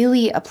is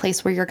really a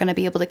place where you're going to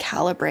be able to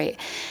calibrate.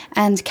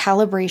 And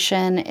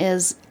calibration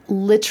is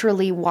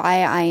literally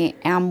why I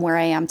am where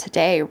I am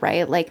today,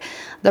 right? Like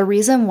the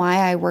reason why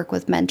I work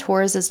with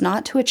mentors is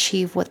not to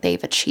achieve what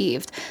they've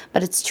achieved,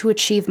 but it's to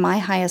achieve my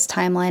highest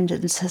timeline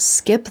and to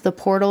skip the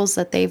portals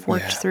that they've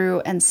worked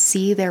through and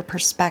see their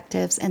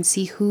perspectives and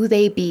see who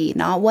they be,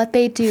 not what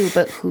they do,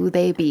 but who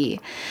they be.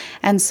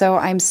 And so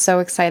I'm so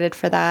excited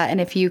for that. And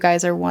if you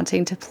guys are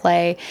wanting to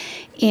play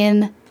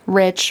in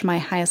Rich, my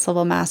highest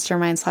level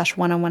mastermind /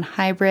 one-on-one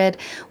hybrid,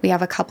 we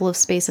have a couple of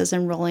spaces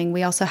enrolling.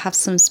 We also have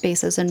some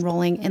spaces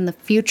enrolling in the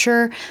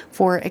future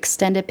for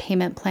extended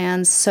payment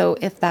plans. So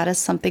if that is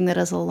something that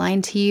is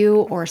aligned to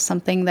you or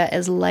something that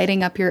is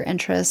lighting up your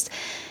interest,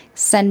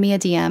 send me a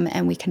DM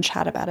and we can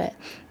chat about it.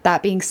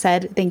 That being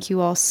said, thank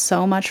you all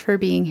so much for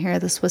being here.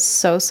 This was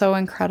so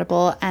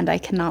incredible, and I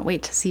cannot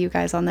wait to see you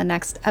guys on the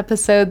next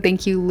episode.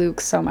 Thank you,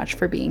 Luke, so much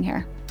for being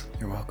here.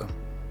 You're welcome.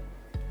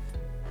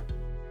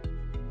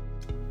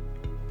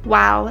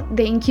 Wow,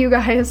 thank you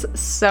guys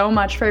so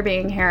much for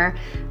being here.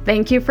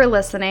 Thank you for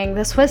listening.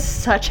 This was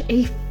such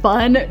a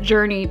fun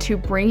journey to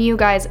bring you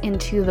guys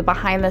into the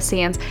behind the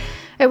scenes.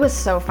 It was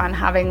so fun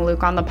having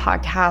Luke on the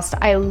podcast.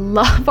 I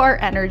love our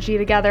energy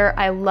together.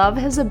 I love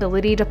his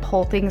ability to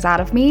pull things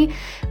out of me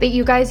that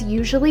you guys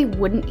usually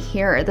wouldn't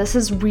hear. This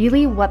is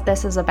really what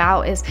this is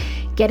about, is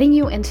getting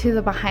you into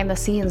the behind the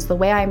scenes, the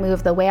way I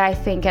move, the way I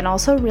think, and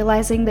also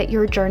realizing that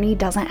your journey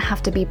doesn't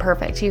have to be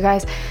perfect. You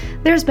guys,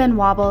 there's been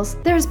wobbles,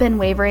 there's been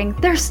wavering,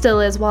 there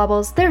still is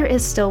wobbles, there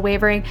is still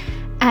wavering.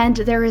 And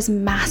there is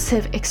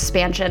massive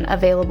expansion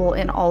available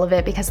in all of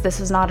it, because this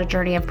is not a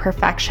journey of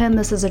perfection.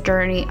 This is a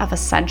journey of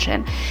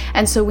ascension.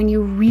 And so when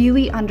you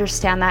really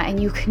understand that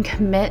and you can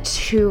commit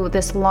to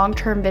this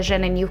long-term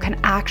vision and you can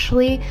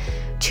actually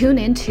tune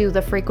into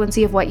the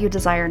frequency of what you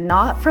desire,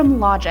 not from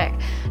logic,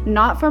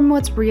 not from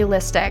what's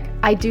realistic.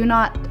 I do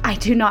not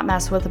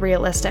mess with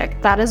realistic.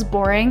 That is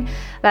boring.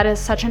 That is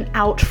such an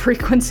out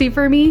frequency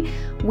for me.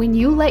 When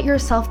you let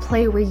yourself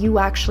play where you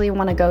actually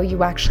want to go,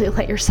 you actually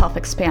let yourself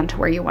expand to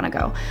where you want to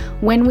go.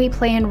 When we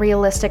play in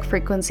realistic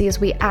frequencies,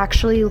 we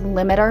actually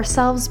limit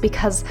ourselves,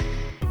 because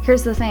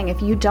here's the thing,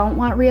 if you don't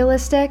want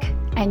realistic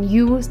and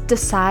you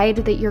decide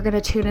that you're going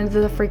to tune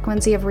into the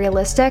frequency of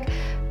realistic,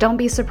 don't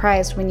be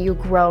surprised when you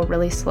grow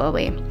really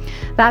slowly.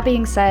 That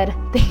being said,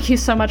 thank you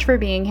so much for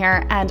being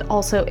here. And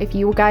also, if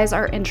you guys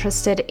are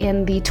interested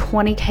in the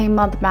 20K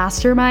month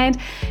mastermind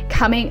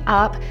coming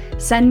up,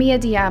 send me a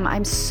DM.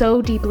 I'm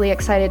so deeply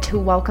excited to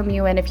welcome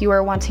you in. If you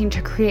are wanting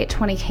to create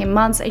 20K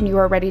months and you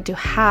are ready to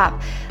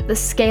have the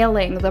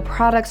scaling, the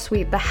product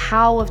suite, the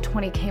how of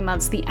 20K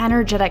months, the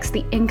energetics,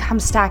 the income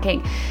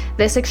stacking,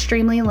 this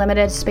extremely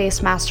limited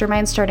space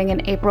mastermind starting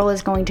in April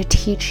is going to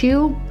teach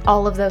you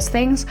all of those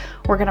things.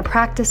 We're going to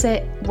practice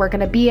it. We're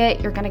going to be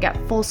it. You're going to get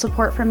full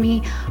support from me,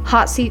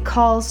 hot seat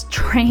calls,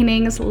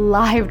 trainings,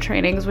 live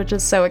trainings, which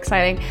is so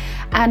exciting,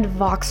 and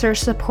Voxer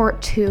support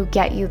to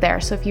get you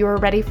there. So if you are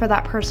ready for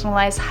that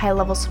personalized high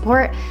level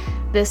support,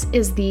 this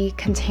is the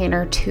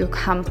container to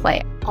come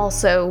play.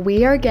 Also,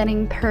 we are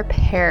getting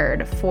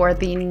prepared for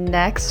the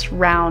next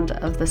round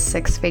of the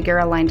 6-figure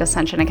Aligned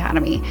Ascension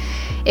Academy.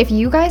 If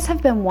you guys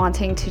have been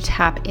wanting to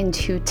tap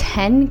into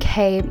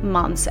 10K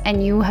months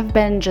and you have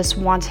been just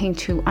wanting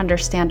to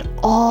understand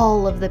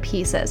all of the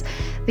pieces,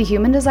 the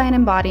human design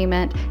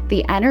embodiment,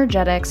 the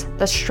energetics,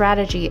 the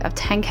strategy of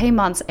 10K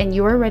months, and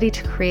you are ready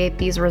to create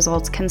these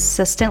results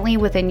consistently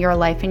within your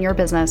life and your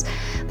business,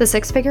 the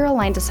 6-figure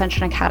Aligned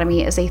Ascension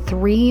Academy is a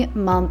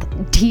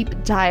 3-month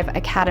deep dive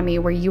academy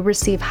where you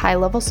receive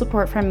high-level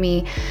support from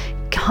me,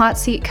 hot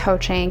seat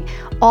coaching,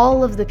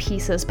 all of the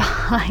pieces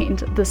behind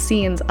the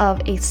scenes of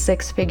a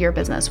 6-figure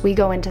business. We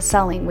go into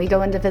selling, we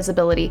go into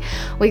visibility,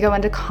 we go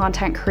into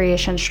content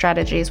creation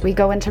strategies, we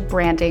go into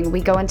branding, we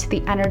go into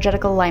the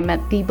energetic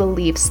alignment, the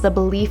beliefs, the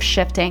belief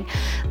shifting,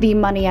 the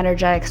money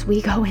energetics.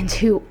 We go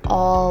into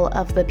all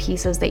of the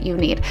pieces that you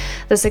need.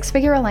 The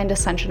 6-figure Aligned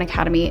Ascension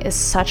Academy is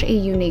such a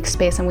unique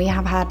space, and we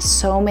have had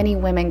so many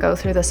women go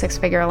through the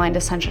 6-figure Aligned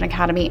Ascension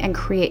Academy and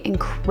create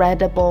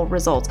incredible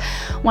results.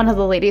 One of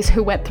the ladies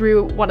who went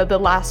through one of the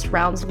last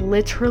rounds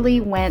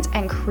literally went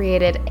and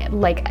created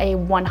like a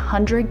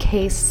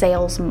 100K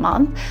sales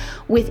month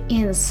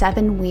within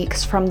 7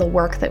 weeks from the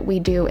work that we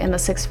do in the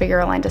Six Figure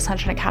Aligned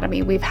Ascension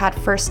Academy. We've had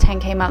first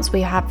 10K months,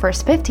 we have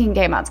first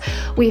 15K months,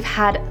 we've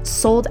had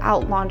sold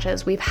out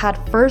launches, we've had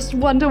first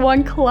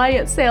one-to-one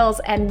client sales,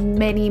 and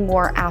many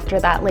more after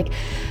that. Like,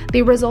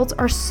 the results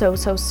are so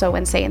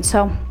insane.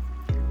 So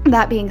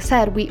that being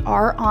said, we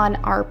are on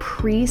our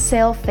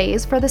pre-sale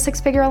phase for the Six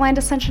Figure Aligned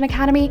Ascension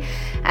Academy,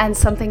 and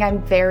something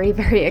I'm very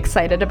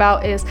excited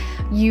about is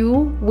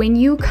when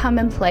you come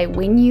and play,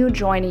 when you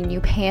join and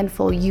you pay in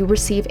full, you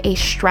receive a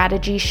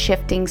strategy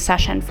shifting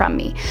session from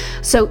me.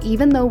 So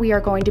even though we are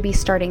going to be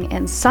starting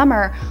in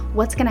summer,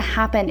 what's going to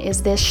happen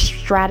is this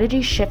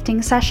strategy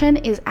shifting session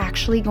is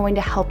actually going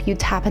to help you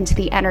tap into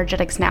the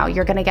energetics now.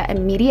 You're going to get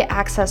immediate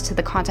access to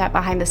the content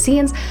behind the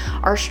scenes.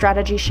 Our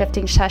strategy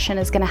shifting session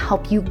is going to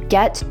help you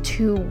get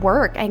to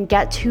work and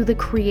get to the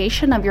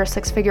creation of your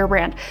six-figure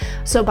brand.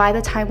 So by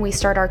the time we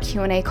start our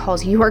Q&A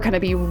calls, you are going to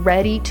be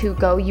ready to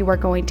go. You are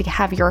going to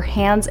have your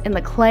hands in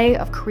the clay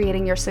of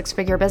creating your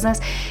six-figure business.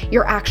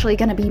 You're actually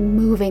going to be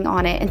moving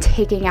on it and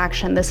taking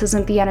action. This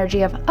isn't the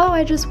energy of, oh,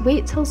 I just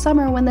wait till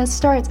summer when this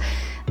starts.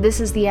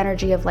 This is the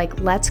energy of like,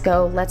 let's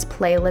go, let's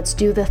play, let's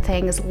do the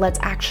things, let's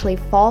actually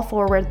fall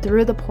forward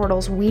through the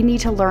portals we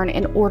need to learn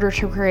in order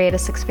to create a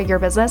six-figure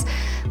business.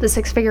 The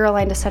Six Figure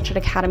Aligned Ascension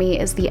Academy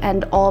is the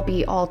end all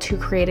be all to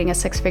creating a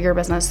six-figure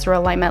business through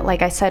alignment.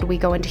 Like I said, we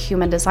go into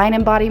human design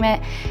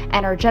embodiment,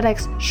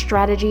 energetics,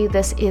 strategy.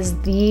 This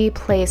is the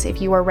place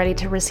if you are ready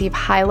to receive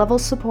high-level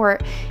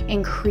support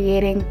in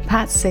creating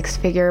that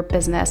six-figure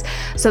business.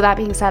 So that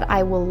being said,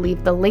 I will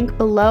leave the link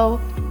below.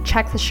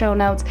 Check the show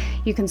notes.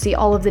 You can see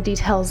all of the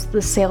details,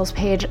 the sales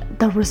page,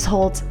 the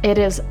results. It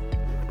is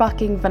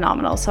fucking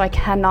phenomenal. So I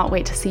cannot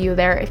wait to see you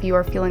there if you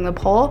are feeling the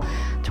pull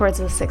towards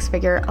the Six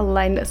Figure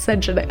Aligned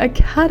Ascension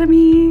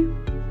Academy.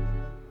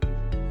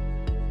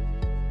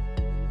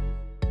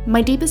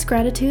 My deepest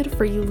gratitude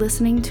for you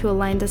listening to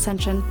Aligned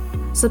Ascension.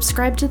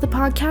 Subscribe to the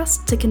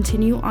podcast to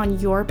continue on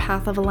your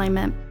path of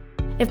alignment.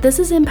 If this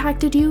has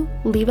impacted you,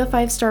 leave a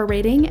 5-star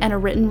rating and a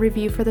written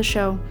review for the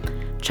show.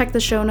 Check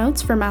the show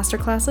notes for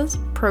masterclasses,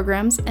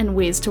 programs, and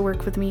ways to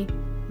work with me.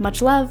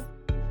 Much love.